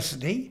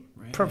university,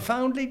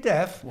 profoundly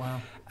deaf. Wow.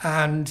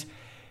 And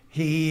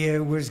he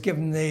was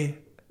given the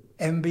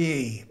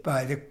MBE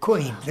by the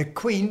Queen. The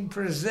Queen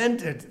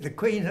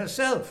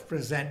herself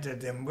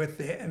presented him with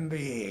the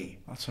MBE.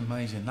 That's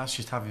amazing. That's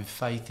just having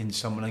faith in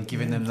someone and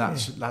giving them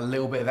that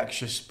little bit of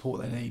extra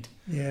support they need.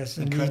 Yes,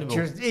 incredible.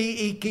 And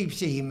he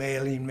keeps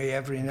emailing me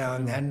every now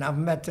and then. I've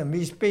met him.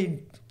 He's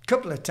been a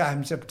couple of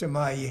times up to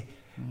my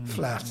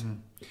flat.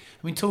 I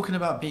mean, talking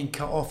about being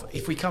cut off,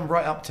 if we come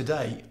right up to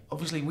date,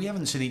 obviously we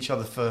haven't seen each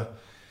other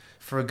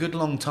for a good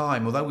long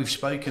time. Although we've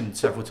spoken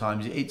several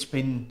times, it's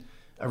been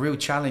a real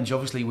challenge,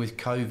 obviously, with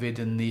COVID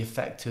and the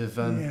effect of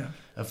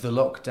of the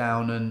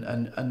lockdown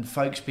and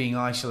folks being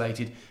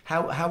isolated.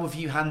 How have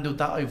you handled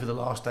that over the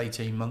last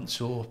 18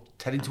 months or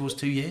heading towards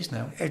 2 years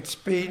now? It's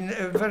been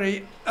a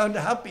very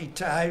unhappy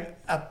time,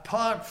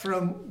 apart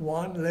from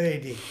one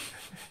lady.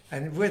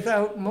 And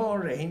without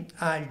Maureen,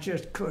 I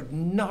just could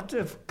not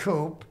have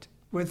coped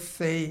with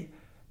the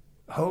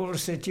whole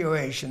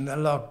situation, the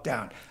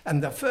lockdown.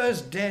 And the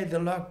first day the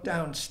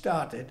lockdown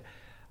started,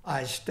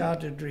 I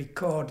started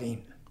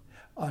recording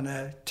on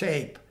a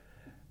tape,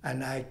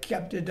 and I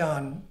kept it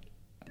on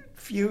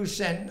few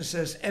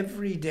sentences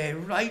every day,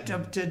 right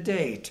up to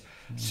date.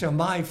 So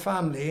my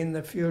family in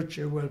the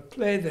future will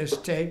play this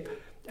tape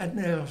and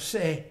they'll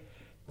say,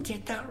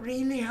 did that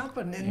really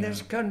happen in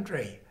this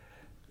country?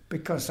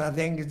 Because I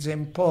think it's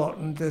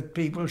important that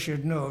people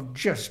should know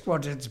just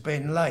what it's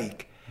been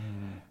like.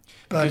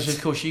 Because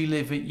of course you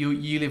live in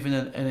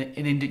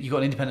you've got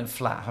an independent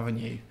flat, haven't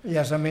you?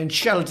 Yes, I'm in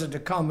sheltered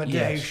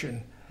accommodation.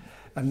 Yes.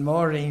 And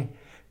Maureen,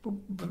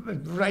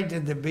 right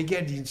at the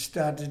beginning,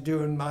 started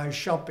doing my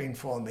shopping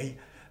for me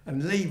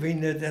and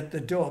leaving it at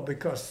the door,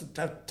 because at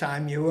that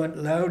time you weren't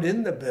allowed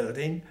in the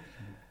building.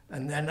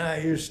 And then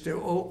I used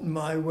to open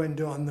my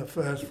window on the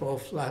first floor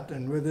flat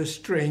and with a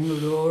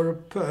string lower a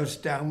purse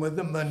down with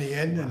the money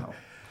in. Wow.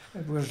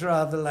 And it was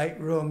rather like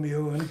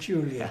Romeo and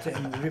Juliet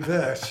in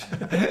reverse.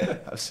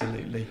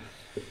 Absolutely.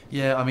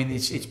 Yeah, I mean,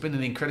 it's been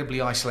an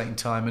incredibly isolating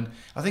time, and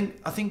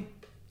I think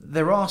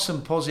there are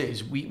some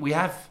positives. We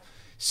have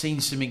seen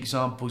some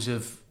examples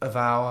of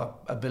our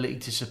ability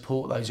to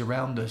support those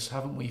around us,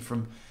 haven't we?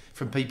 From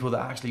people that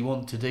actually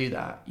want to do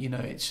that. You know,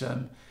 it's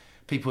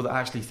people that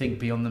actually think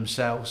beyond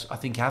themselves. I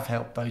think have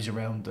helped those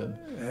around them.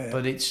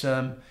 But it's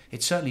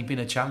certainly been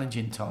a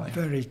challenging time.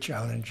 Very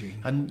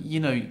challenging. And you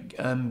know,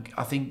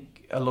 I think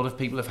a lot of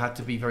people have had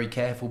to be very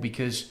careful,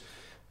 because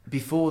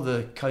before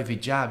the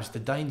COVID jabs, the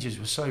dangers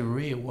were so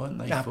real, weren't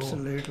they?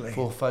 Absolutely.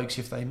 For folks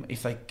if they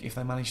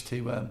managed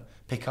to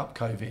pick up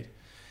COVID.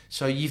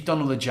 So you've done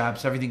all the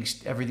jabs, everything's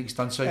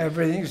done. So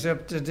everything's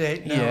up to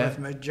date now with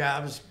my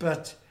jabs,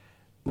 but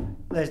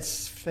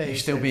let's face it, you're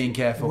still being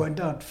careful. We're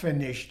not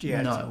finished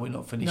yet. No, we're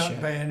not finished yet.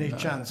 Not by any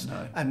chance.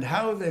 No. And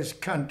how this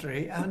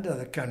country and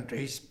other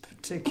countries,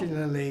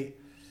 particularly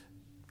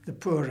the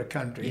poorer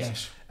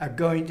countries, are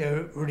going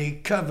to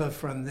recover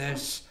from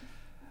this,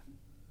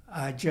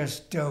 I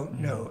just don't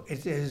know.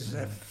 It is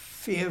a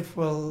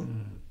fearful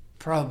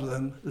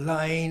problem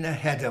lying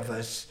ahead of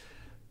us,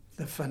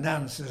 the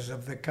finances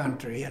of the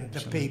country and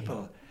the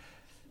people.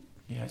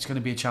 Yeah, it's going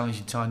to be a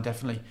challenging time,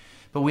 definitely.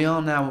 But we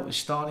are now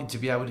starting to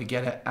be able to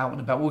get out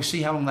and about. We'll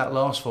see how long that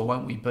lasts for,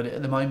 won't we? But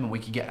at the moment, we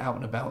can get out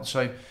and about.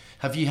 So,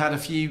 have you had a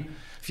few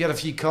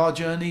car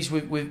journeys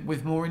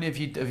with Maureen? Have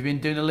you been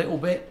doing a little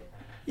bit?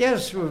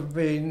 Yes, we've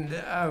been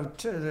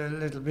out a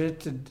little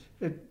bit.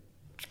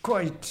 It's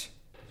quite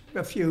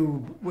a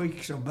few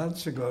weeks or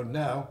months ago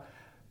now.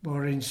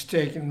 Maureen's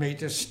taken me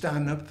to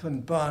Stanhope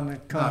and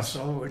Barnard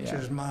Castle, which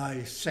is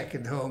my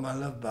second home. I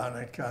love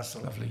Barnard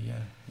Castle. Lovely,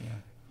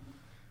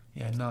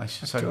 yeah,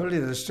 nice. I told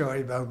you the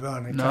story about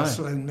Barnard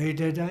Castle and me,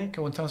 did I?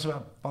 Go on, tell us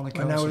about Barnard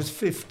Castle. When I was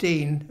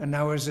 15 and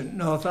I was at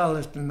North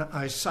Allerton,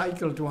 I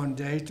cycled one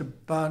day to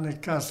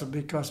Barnard Castle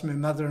because my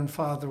mother and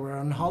father were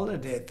on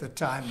holiday at the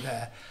time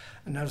there.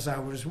 And as I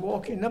was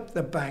walking up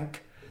the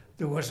bank,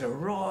 there was a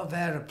row of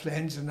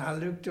aeroplanes, and I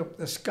looked up,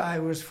 the sky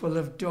was full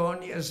of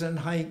Dorniers and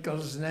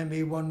Heinkels and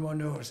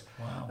ME-110s.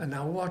 Wow. And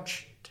I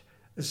watched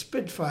a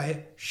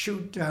Spitfire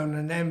shoot down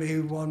an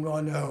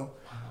ME-110,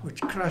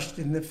 which crashed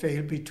in the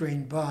field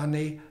between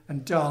Barney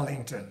and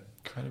Darlington.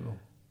 Incredible.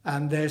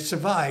 And they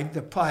survived.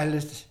 The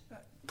pilot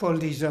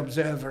pulled his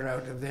observer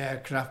out of the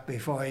aircraft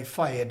before he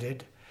fired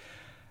it.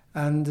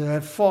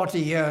 And 40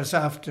 years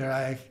after,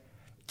 I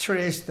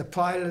traced the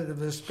pilot of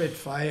the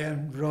Spitfire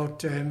and wrote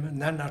to him,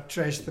 and then I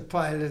traced the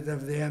pilot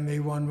of the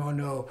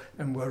ME-110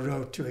 and we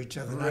wrote to each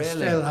other. Really? I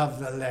still have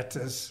the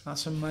letters.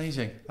 That's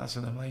amazing. That's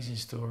an amazing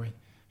story.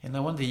 And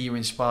no wonder you're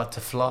inspired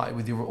to fly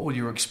with all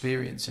your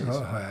experiences.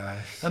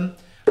 Oh,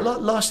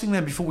 last thing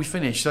then before we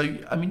finish. So,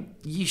 I mean,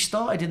 you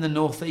started in the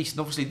Northeast, and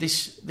obviously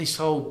this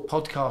whole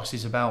podcast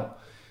is about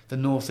the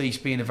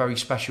Northeast being a very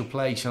special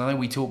place. And I know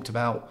we talked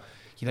about,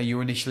 you know,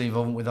 your initial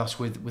involvement with us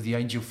with the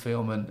Angel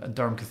film and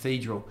Durham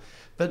Cathedral.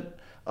 But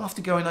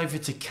after going over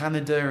to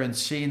Canada and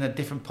seeing a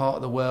different part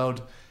of the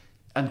world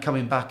and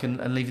coming back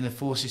and leaving the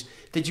forces,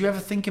 did you ever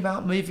think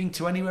about moving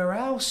to anywhere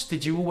else?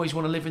 Did you always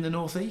want to live in the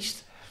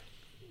Northeast?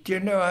 Do you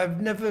know,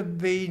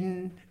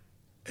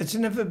 it's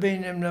never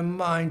been in my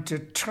mind to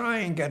try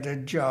and get a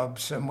job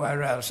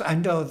somewhere else. I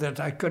know that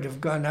I could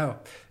have gone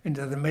out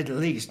into the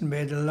Middle East and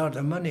made a lot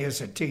of money as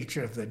a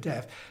teacher of the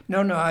deaf.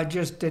 No, I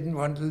just didn't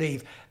want to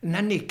leave. In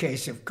any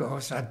case, of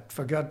course, I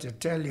forgot to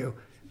tell you,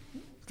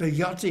 the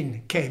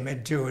yachting came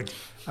into it.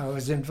 I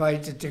was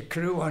invited to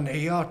crew on a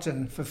yacht,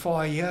 and for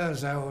 4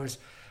 years I was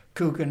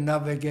cook and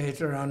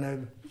navigator on a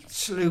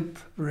sloop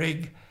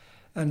rig,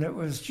 and it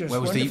was just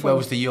wonderful. Where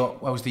was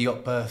the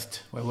yacht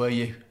berthed? Where were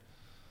you?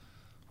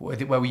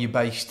 Where were you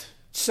based?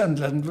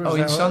 Sunderland.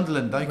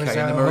 Sunderland, okay,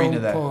 in the marina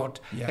there.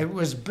 Port. Yeah. It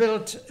was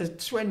built at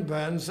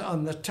Swinburne's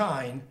on the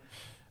Tyne,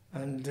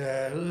 and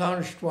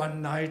launched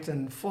one night,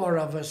 and 4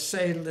 of us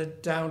sailed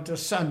it down to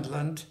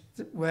Sunderland,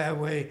 where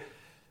we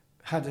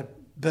had a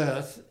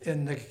berth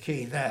in the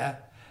quay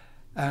there.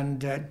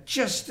 And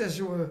just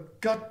as we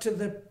got to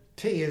the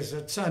piers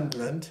at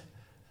Sunderland,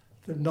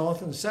 the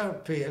north and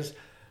south piers,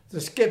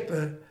 the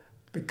skipper,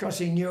 because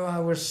he knew I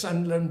was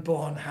Sunderland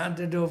born,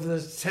 handed over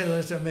the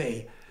tiller to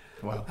me.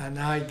 Wow. And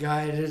I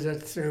guided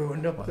it through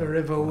and up the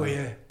River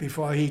Wear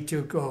before he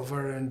took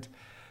over and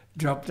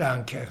dropped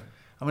anchor.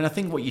 I mean, I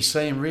think what you're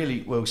saying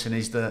really, Wilson,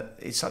 is that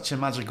it's such a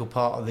magical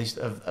part of this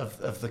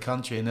of the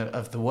country and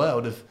of the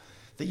world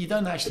that you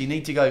don't actually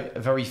need to go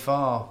very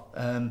far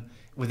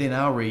within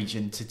our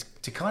region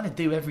to kind of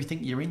do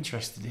everything you're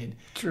interested in.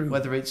 True.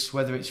 Whether it's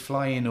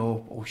flying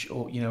or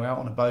out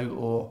on a boat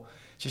or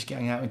just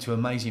getting out into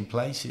amazing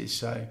places.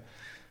 So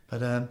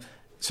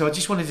I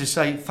just wanted to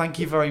say thank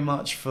you very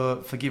much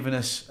for giving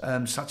us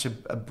such a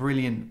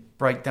brilliant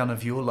breakdown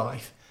of your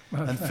life.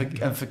 Well,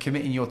 and for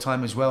committing your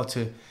time as well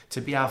to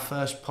be our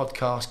first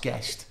podcast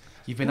guest.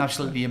 You've been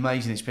absolutely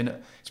amazing. It's been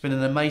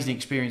an amazing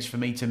experience for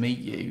me to meet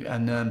you,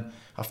 and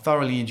I've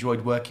thoroughly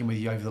enjoyed working with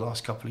you over the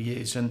last couple of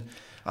years, and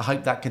I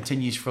hope that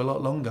continues for a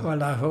lot longer.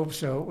 Well, I hope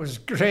so. It was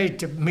great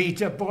to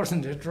meet up,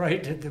 wasn't it,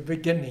 right at the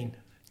beginning?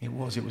 It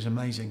was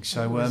amazing.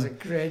 So it was a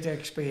great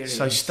experience.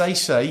 So stay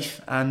safe,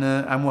 and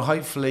we'll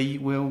hopefully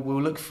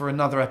we'll look for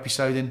another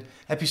episode in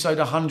episode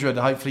 100.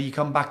 Hopefully you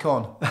come back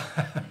on.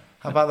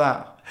 How about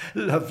that?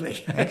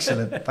 Lovely.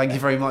 Excellent. Thank you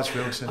very much,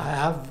 Wilson. I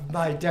have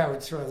my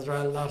doubts whether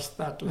I last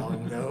that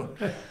long, though.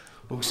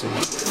 We'll see.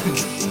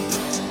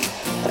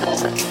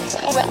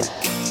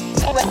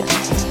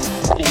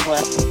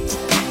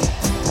 Well.